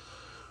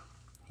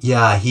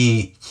yeah,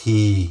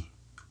 he's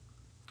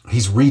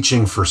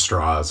reaching for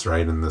straws,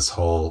 right? In this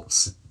whole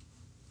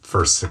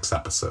first 6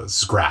 episodes,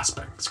 he's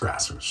grasping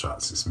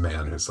straws. This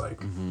man who's like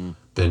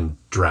been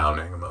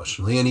drowning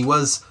emotionally, and he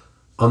was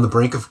on the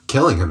brink of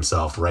killing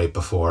himself right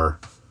before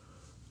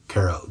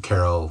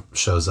Carol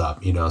shows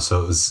up,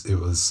 so it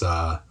was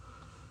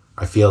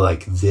I feel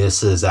like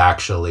this is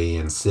actually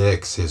in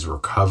 6 his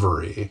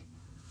recovery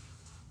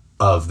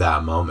of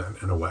that moment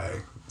in a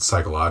way,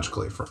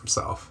 psychologically for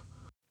himself.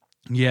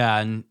 Yeah,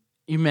 and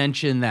you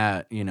mentioned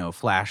that,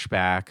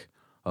 flashback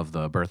of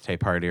the birthday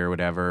party or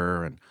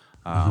whatever, and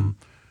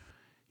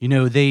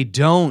they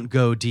don't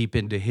go deep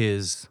into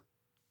his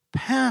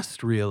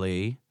past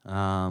really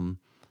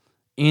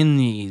in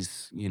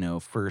these,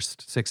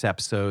 first 6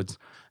 episodes,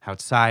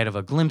 outside of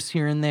a glimpse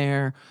here and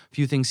there, a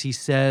few things he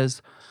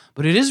says,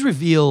 but it is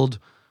revealed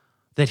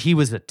that he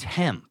was a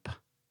temp.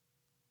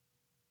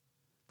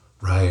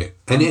 Right.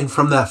 And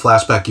from that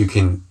flashback,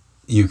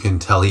 you can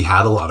tell he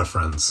had a lot of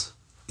friends.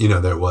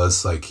 There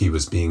was like he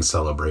was being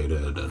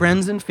celebrated. And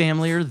friends and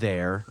family are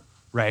there,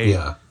 right?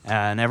 Yeah.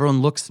 And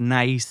everyone looks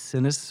nice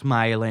and is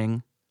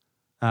smiling.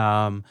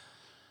 And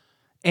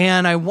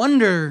I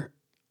wonder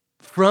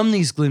from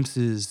these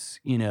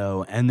glimpses,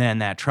 and then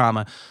that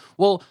trauma,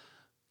 well,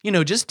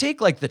 just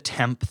take like the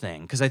temp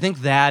thing, because I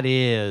think that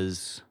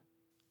is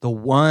the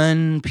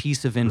one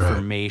piece of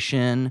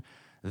information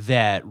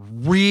that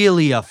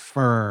really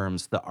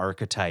affirms the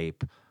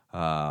archetype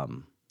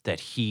that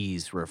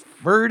he's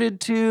reverted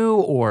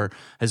to or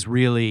has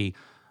really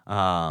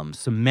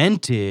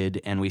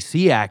cemented and we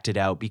see acted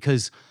out,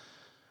 because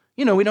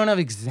we don't have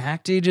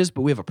exact ages,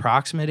 but we have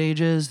approximate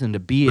ages, and to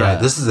be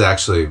this is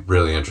actually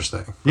really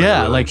interesting.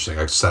 Yeah, really interesting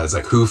exercise,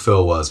 like who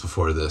Phil was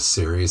before this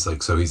series.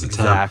 Like, so he's a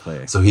temp.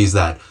 Exactly. So he's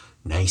that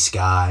nice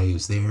guy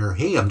who's there.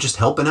 Hey, I'm just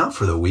helping out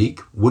for the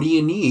week. What do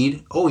you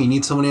need? Oh, you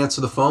need someone to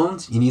answer the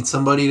phones? You need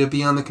somebody to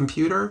be on the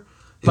computer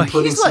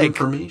inputting some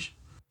information?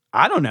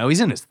 I don't know. He's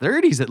in his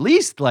 30s at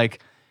least.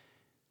 Like,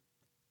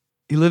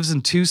 he lives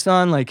in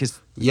Tucson. Like his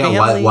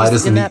family why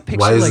doesn't in he? that picture,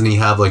 Why doesn't he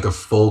have like a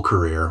full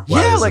career?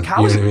 Why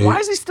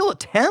is he still a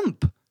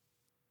temp?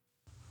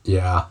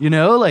 Yeah.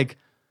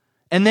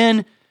 And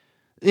then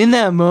in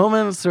that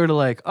moment, it's sort of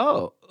like,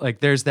 oh,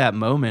 like there's that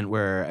moment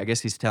where I guess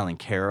he's telling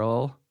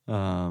Carol,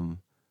 because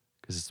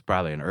it's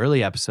probably an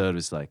early episode,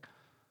 is like,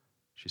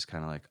 she's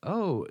kind of like,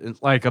 oh,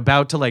 like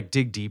about to like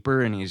dig deeper,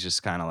 and he's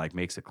just kind of like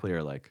makes it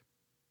clear, like,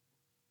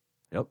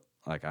 yep,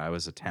 like I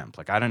was a temp,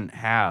 like I didn't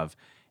have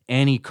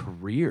any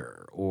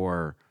career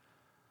or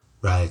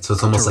right. So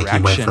it's almost like he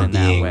went from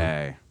being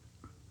way.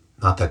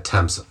 Not that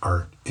temps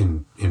aren't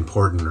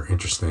important or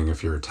interesting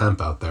if you're a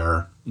temp out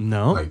there.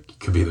 No, like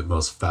could be the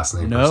most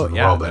fascinating person in the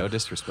world. But no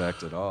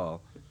disrespect at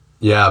all.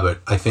 Yeah,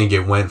 but I think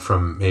it went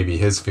from maybe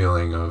his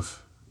feeling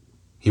of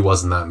he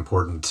wasn't that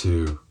important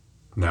to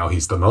now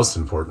he's the most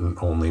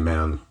important only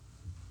man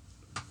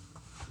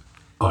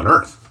on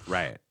Earth.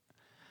 Right.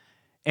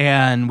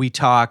 And we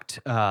talked,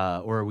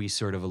 or we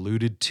sort of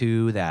alluded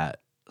to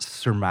that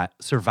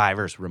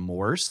survivor's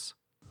remorse,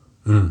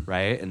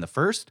 right? In the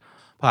first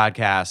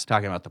podcast,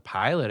 talking about the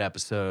pilot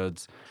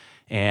episodes.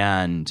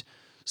 And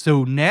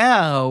so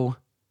now,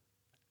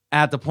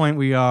 at the point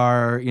we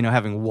are,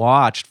 having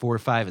watched 4,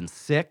 5, and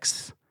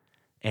 6,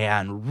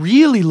 and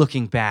really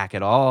looking back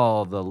at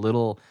all the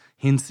little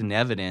hints and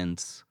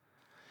evidence,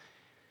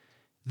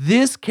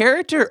 this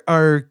character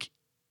arc,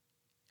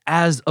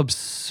 as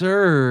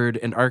absurd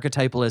and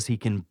archetypal as he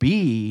can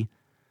be,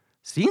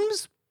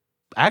 seems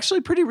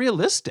actually pretty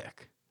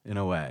realistic in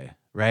a way,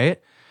 right?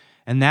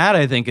 And that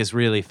I think is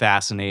really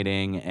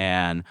fascinating.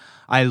 And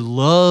I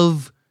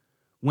love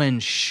when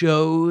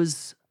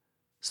shows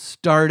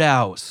start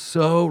out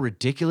so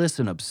ridiculous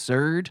and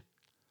absurd,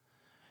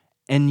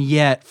 and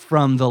yet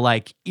from the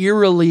like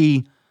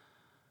eerily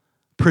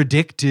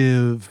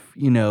predictive,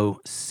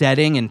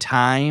 setting and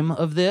time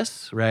of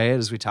this, right?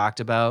 As we talked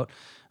about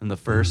in the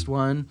first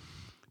one,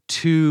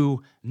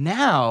 to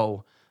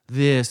now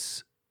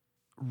this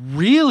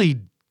really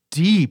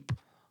deep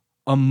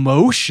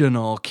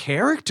emotional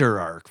character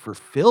arc for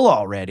Phil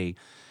already.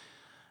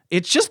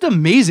 it's just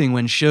amazing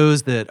when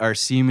shows that are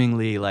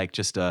seemingly like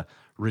just a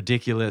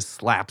ridiculous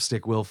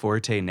slapstick Will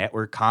Forte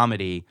network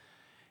comedy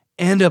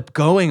end up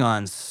going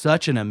on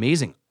such an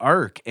amazing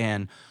arc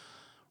and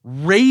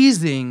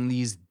raising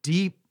these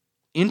deep,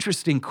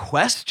 interesting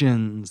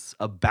questions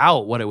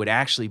about what it would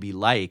actually be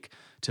like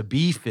to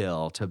be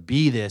Phil, to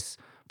be this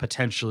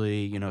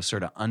potentially, you know,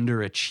 sort of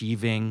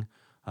underachieving,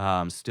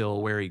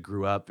 still where he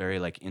grew up, very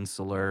like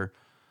insular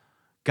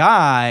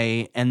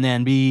guy, and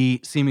then be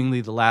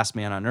seemingly the last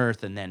man on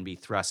earth and then be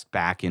thrust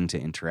back into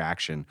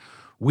interaction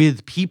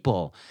with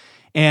people.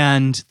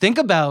 And think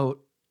about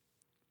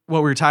what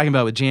we were talking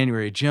about with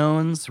January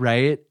Jones,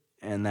 right?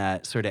 And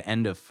that sort of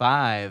end of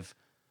 5.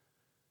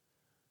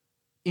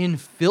 In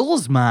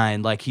Phil's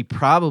mind, like he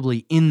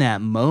probably in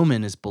that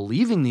moment is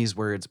believing these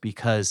words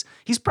because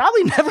he's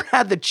probably never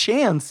had the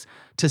chance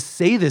to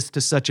say this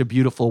to such a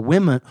beautiful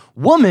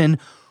woman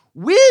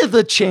with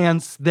a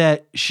chance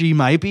that she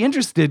might be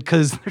interested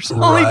because there's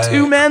only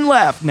 2 men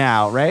left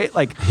now, right?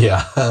 Like,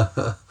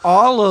 yeah,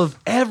 all of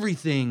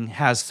everything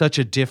has such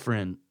a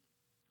different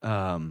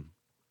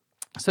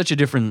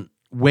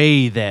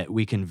way that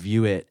we can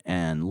view it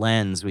and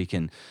lens we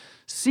can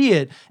see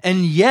it,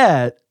 and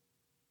yet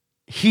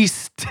he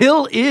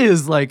still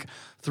is like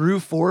through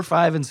 4,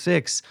 5, and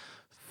 6.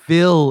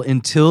 Phil,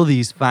 until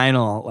these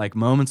final like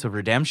moments of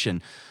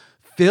redemption,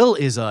 Phil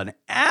is an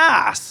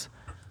ass.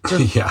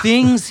 The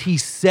things he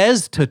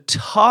says to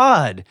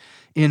Todd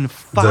in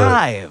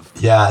 5.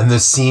 And the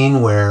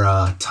scene where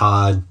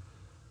Todd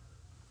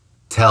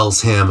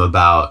tells him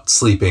about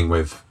sleeping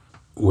with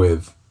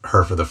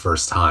her for the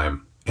first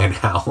time and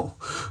how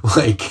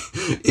like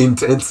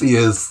intense he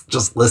is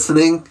just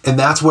listening. And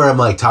that's where I'm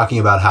like talking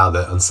about how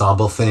the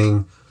ensemble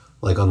thing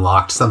like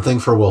unlocked something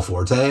for Will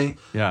Forte.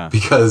 Yeah.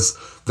 Because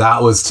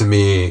that was, to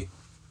me,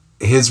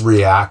 his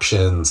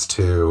reactions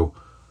to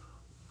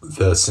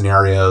the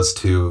scenarios,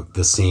 to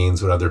the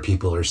scenes, what other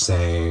people are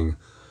saying,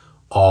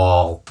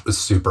 all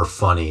super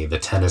funny. The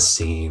tennis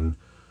scene,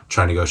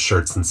 trying to go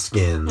shirts and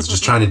skins,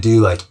 just trying to do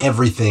like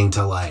everything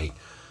to like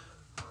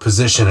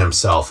position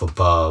himself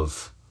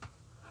above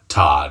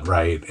Todd,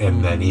 right?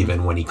 And then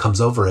even when he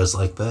comes over as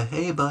like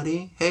hey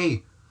buddy,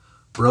 hey,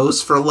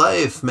 bros for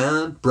life,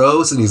 man,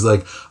 bros. And he's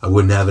like, I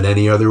wouldn't have it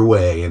any other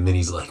way. And then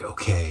he's like,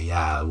 okay,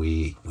 yeah,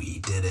 we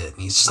did it.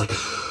 And he's just like,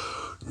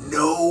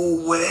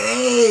 no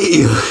way.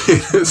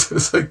 It's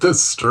just like the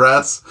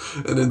stress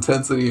and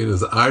intensity in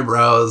his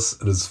eyebrows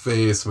and his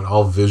face, and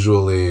all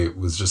visually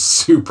was just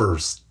super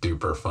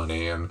duper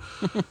funny. And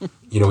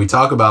you know, we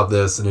talk about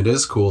this, and it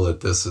is cool that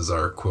this is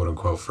our quote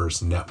unquote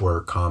first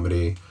network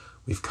comedy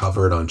we've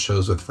covered on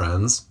Shows with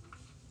Friends,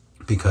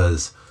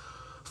 because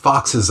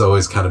Fox has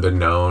always kind of been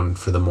known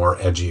for the more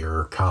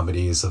edgier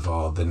comedies of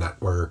all the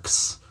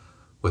networks,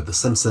 with The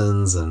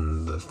Simpsons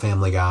and The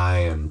Family Guy,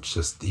 and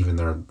just even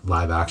their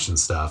live action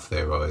stuff.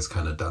 They've always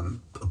kind of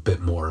done a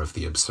bit more of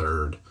the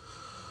absurd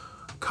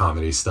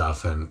comedy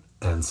stuff. And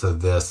so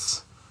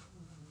this,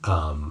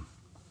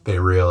 they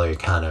really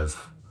kind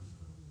of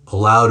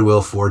allowed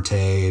Will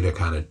Forte to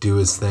kind of do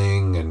his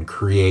thing and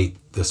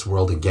create this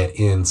world and get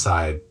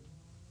inside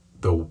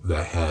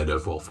the head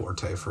of Will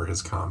Forte for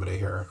his comedy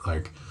here.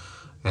 Like,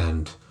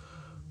 and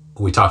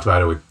we talked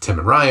about it with Tim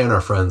and Ryan, our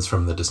friends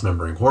from the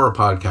Dismembering Horror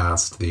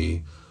podcast,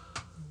 the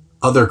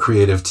other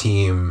creative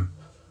team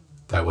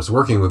that was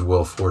working with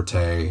Will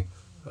Forte,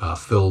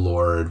 Phil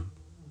Lord,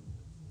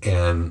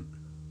 and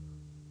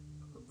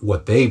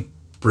what they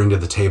bring to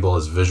the table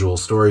as visual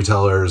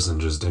storytellers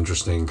and just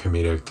interesting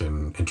comedic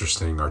and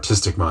interesting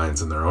artistic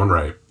minds in their own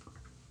right.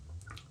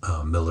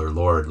 Miller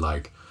Lord,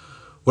 like,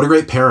 what a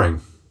great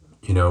pairing,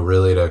 you know,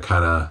 really to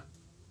kind of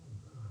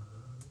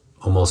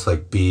almost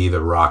like be the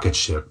rocket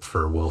ship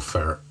for Will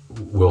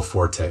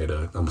Forte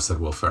to, I almost said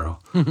Will Ferrell.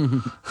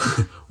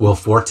 Will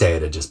Forte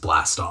to just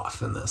blast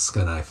off in this.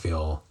 And I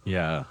feel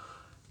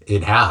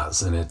it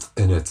has,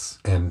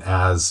 and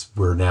as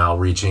we're now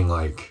reaching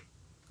like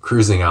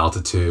cruising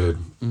altitude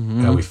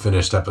and we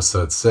finished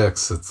episode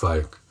 6, it's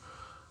like,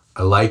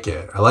 I like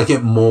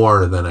it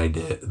more than I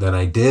did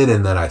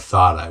and that I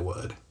thought I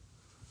would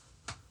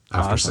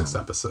after 6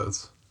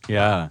 episodes.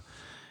 Yeah,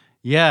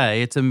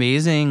 it's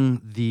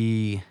amazing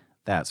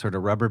that sort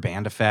of rubber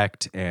band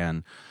effect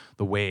and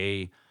the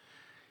way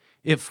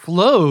it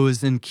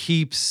flows and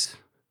keeps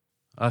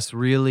us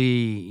really,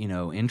 you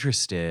know,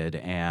 interested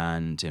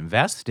and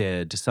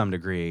invested to some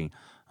degree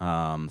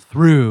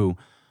through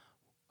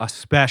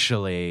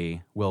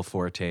especially Will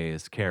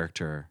Forte's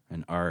character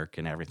and arc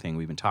and everything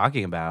we've been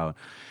talking about.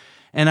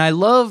 And I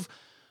love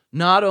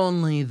not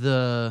only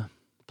the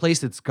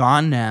place it's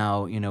gone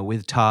now, you know,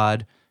 with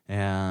Todd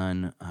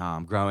and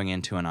growing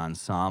into an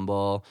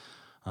ensemble,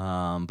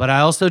 but I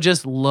also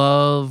just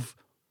love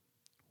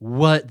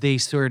what they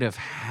sort of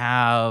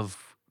have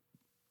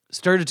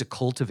started to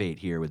cultivate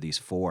here with these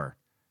 4.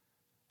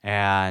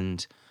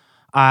 And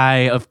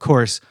I, of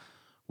course,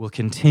 will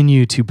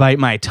continue to bite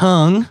my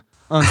tongue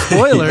on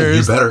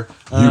spoilers. You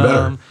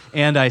better.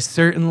 And I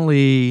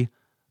certainly,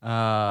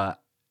 at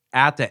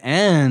the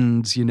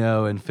end, you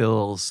know, in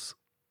Phil's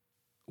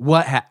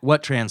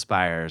what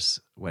transpires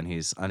when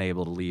he's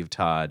unable to leave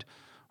Todd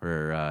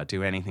or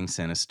do anything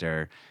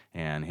sinister,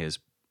 and his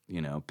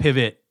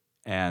pivot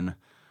and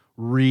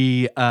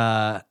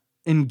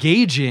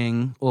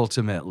engaging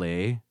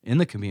ultimately in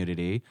the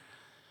community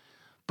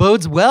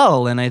bodes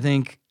well. And I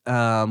think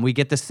we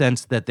get the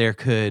sense that there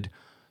could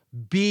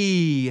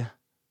be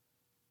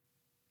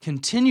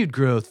continued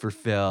growth for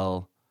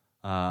Phil,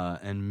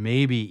 and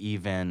maybe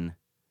even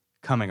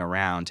coming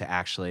around to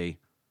actually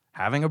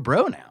having a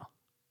bro now.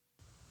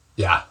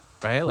 Yeah.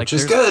 Right? Which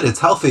is good. It's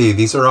healthy.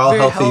 These are all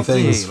healthy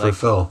things for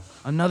Phil.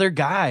 Another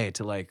guy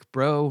to like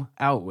bro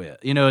out with.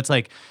 It's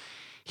like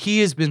he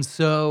has been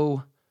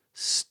so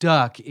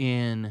stuck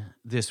in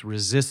this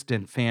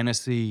resistant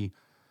fantasy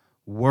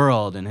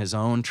world and his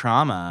own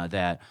trauma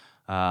that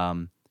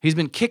he's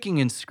been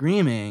kicking and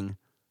screaming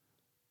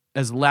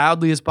as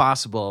loudly as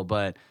possible,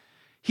 but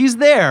he's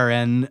there.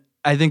 And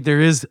I think there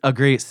is a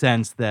great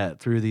sense that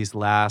through these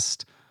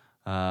last,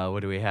 what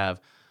do we have?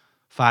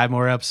 5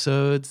 more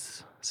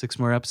episodes, 6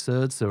 more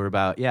episodes. So we're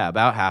about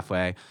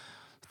halfway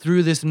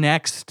through this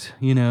next,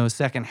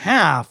 second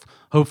half.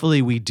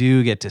 Hopefully we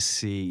do get to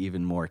see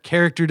even more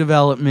character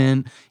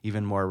development,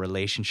 even more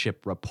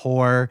relationship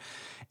rapport.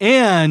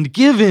 And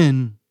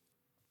given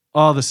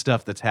all the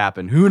stuff that's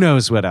happened, who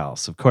knows what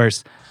else? Of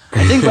course,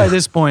 I think by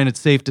this point it's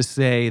safe to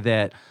say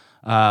that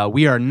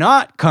we are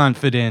not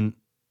confident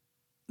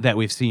that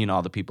we've seen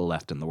all the people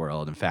left in the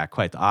world. In fact,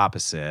 quite the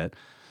opposite.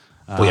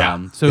 Who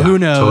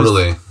knows?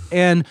 Totally.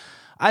 And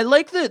I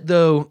like that,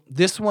 though,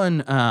 this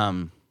one,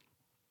 as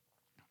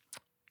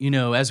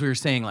we were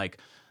saying, like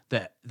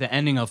the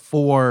ending of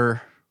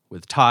 4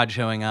 with Todd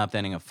showing up, the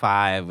ending of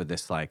 5 with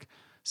this like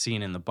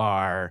scene in the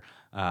bar.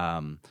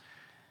 And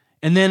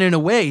then in a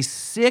way,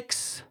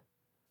 6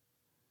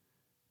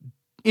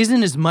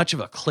 isn't as much of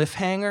a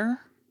cliffhanger,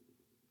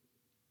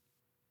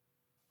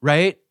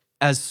 right?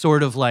 As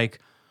sort of like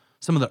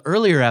some of the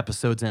earlier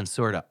episodes and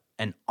sort of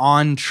an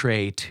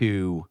entree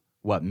to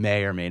what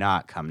may or may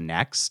not come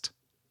next.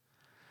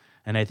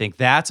 And I think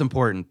that's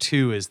important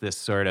too, is this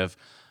sort of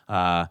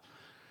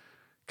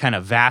kind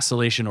of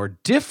vacillation or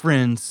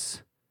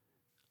difference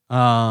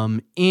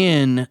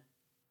in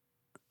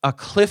a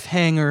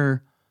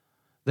cliffhanger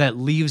that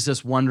leaves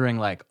us wondering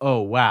like, oh,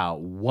 wow,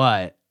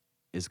 what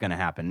is going to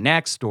happen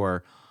next?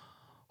 Or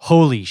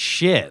holy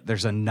shit,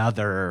 there's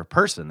another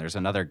person, there's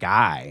another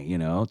guy,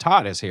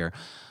 Todd is here.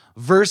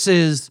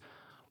 Versus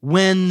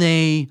when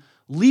they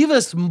leave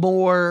us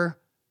more,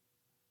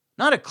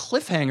 not a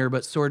cliffhanger,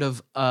 but sort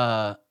of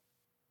a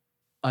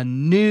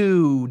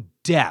new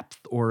depth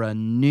or a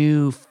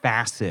new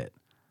facet,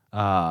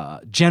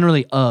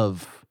 generally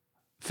of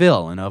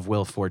Phil and of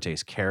Will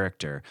Forte's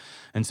character.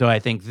 And so I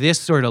think this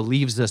sort of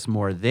leaves us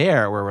more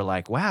there where we're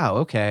like, wow,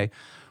 okay,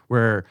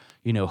 we're,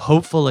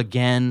 hopeful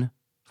again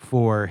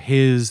for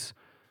his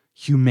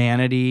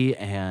humanity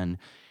and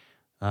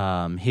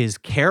his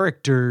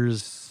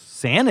character's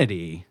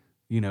sanity,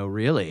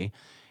 really.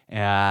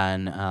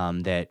 And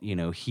that,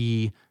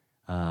 he,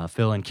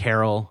 Phil and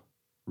Carol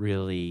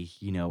really,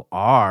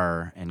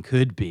 are and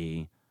could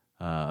be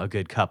a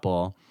good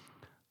couple.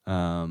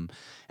 And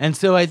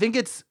so I think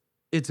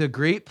it's a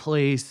great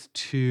place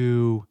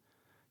to,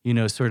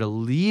 sort of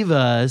leave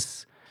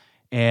us.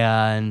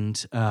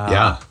 And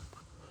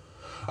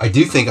I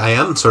do think I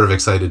am sort of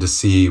excited to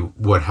see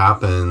what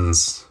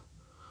happens.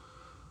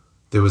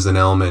 There was an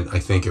element, I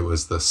think it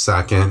was the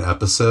second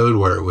episode,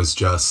 where it was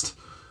just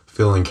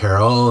Phil and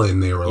Carol,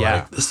 and they were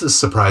like, this is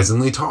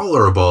surprisingly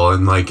tolerable.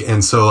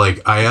 And so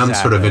I am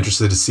sort of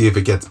interested to see if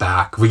it gets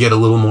back. We get a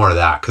little more of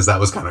that, because that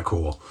was kind of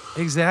cool.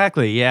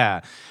 Exactly,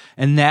 yeah.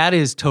 And that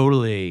is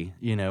totally,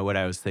 what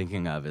I was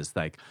thinking of is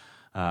like,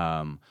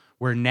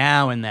 we're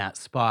now in that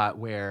spot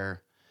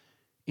where,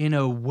 in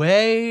a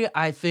way,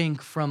 I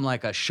think from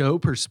like a show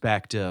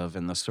perspective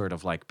and the sort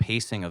of like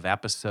pacing of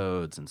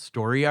episodes and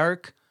story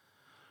arc,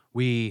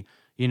 we,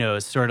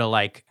 it's sort of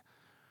like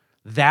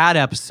that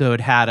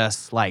episode had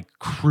us like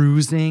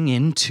cruising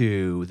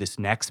into this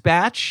next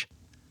batch.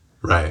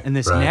 Right. And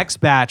this next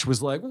batch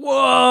was like,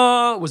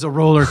 whoa, it was a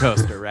roller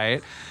coaster,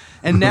 right?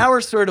 And now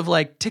we're sort of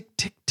like tick,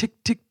 tick,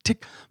 tick, tick,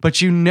 tick.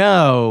 But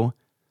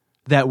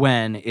that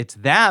when it's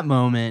that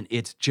moment,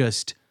 it's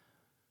just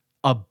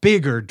a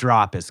bigger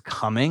drop is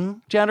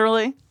coming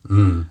generally.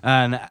 Mm.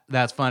 And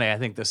that's funny. I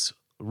think this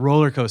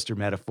roller coaster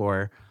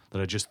metaphor that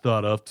I just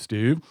thought of,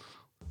 Steve,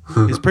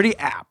 is pretty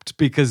apt,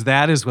 because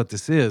that is what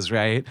this is,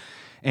 right?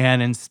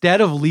 And instead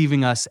of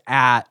leaving us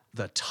at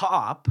the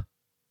top,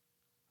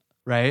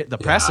 right, the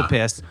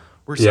precipice,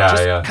 we're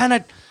just kind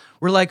of,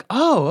 we're like,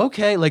 oh,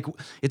 okay, like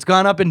it's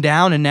gone up and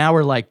down, and now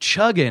we're like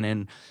chugging.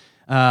 And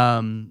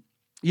I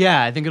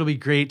think it'll be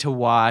great to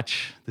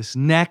watch this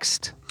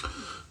next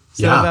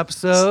set of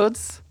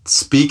episodes.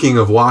 Speaking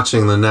of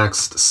watching the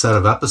next set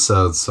of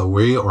episodes, so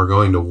we are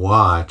going to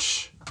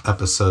watch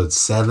episodes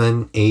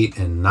 7, 8,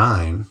 and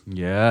 9.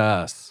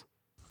 Yes.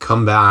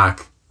 Come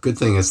back. Good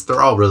thing is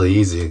they're all really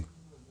easy.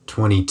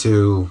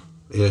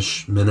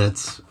 22-ish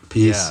minutes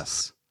piece.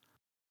 Yes.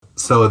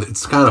 So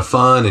it's kind of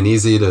fun and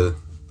easy to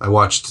I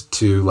watched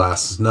 2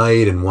 last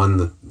night and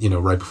one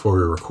right before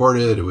we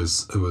recorded. It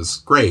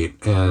was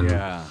great.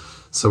 And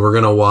so we're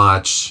going to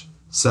watch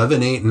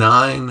 7, 8,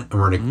 9, and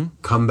we're going to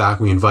come back.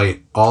 We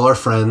invite all our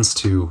friends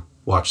to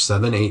watch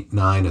 7, 8,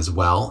 9 as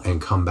well and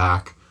come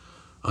back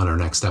on our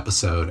next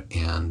episode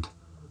and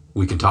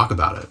we can talk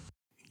about it.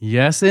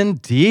 Yes,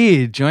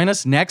 indeed. Join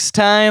us next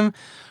time.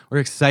 We're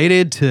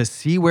excited to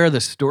see where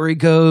the story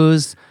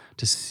goes,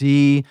 to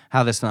see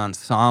how this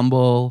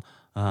ensemble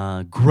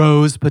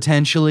grows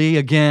potentially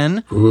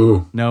again.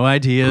 Ooh. No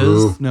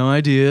ideas. Ooh. No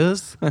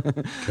ideas.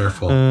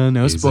 Careful.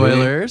 No Easy.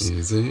 spoilers.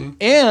 Easy.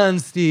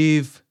 And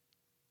Steve,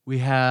 we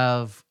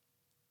have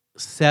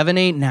 7,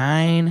 8,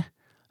 9,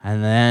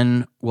 and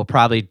then we'll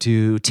probably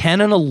do 10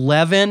 and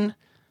 11,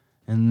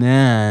 and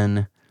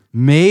then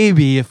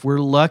maybe if we're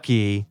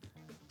lucky,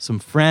 some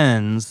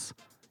friends,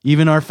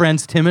 even our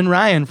friends Tim and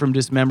Ryan from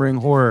Dismembering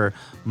Horror,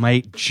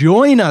 might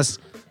join us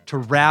to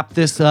wrap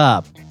this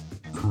up.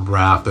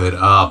 Wrap it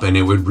up, and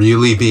it would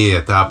really be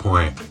at that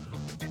point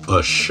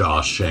a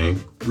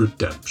Shawshank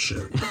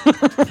Redemption.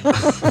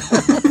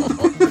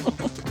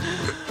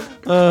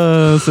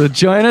 So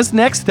join us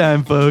next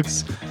time,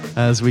 folks,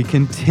 as we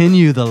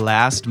continue The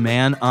Last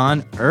Man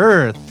on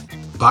Earth.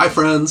 Bye,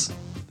 friends.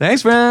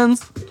 Thanks,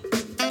 friends.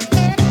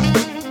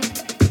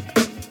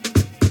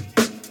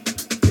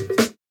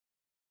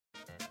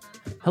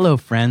 Hello,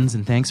 friends,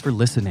 and thanks for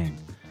listening.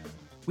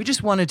 We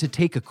just wanted to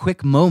take a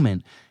quick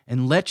moment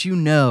and let you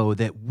know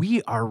that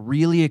we are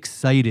really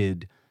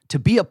excited to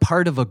be a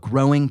part of a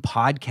growing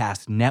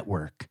podcast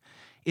network.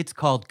 It's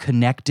called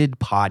Connected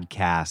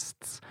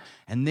Podcasts,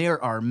 and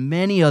there are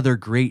many other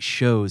great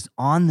shows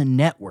on the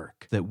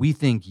network that we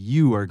think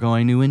you are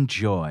going to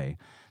enjoy.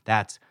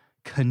 That's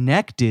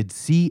Connected,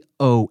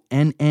 CONNECTD,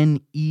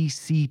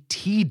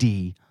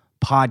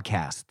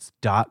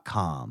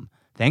 podcasts.com.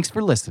 Thanks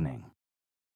for listening.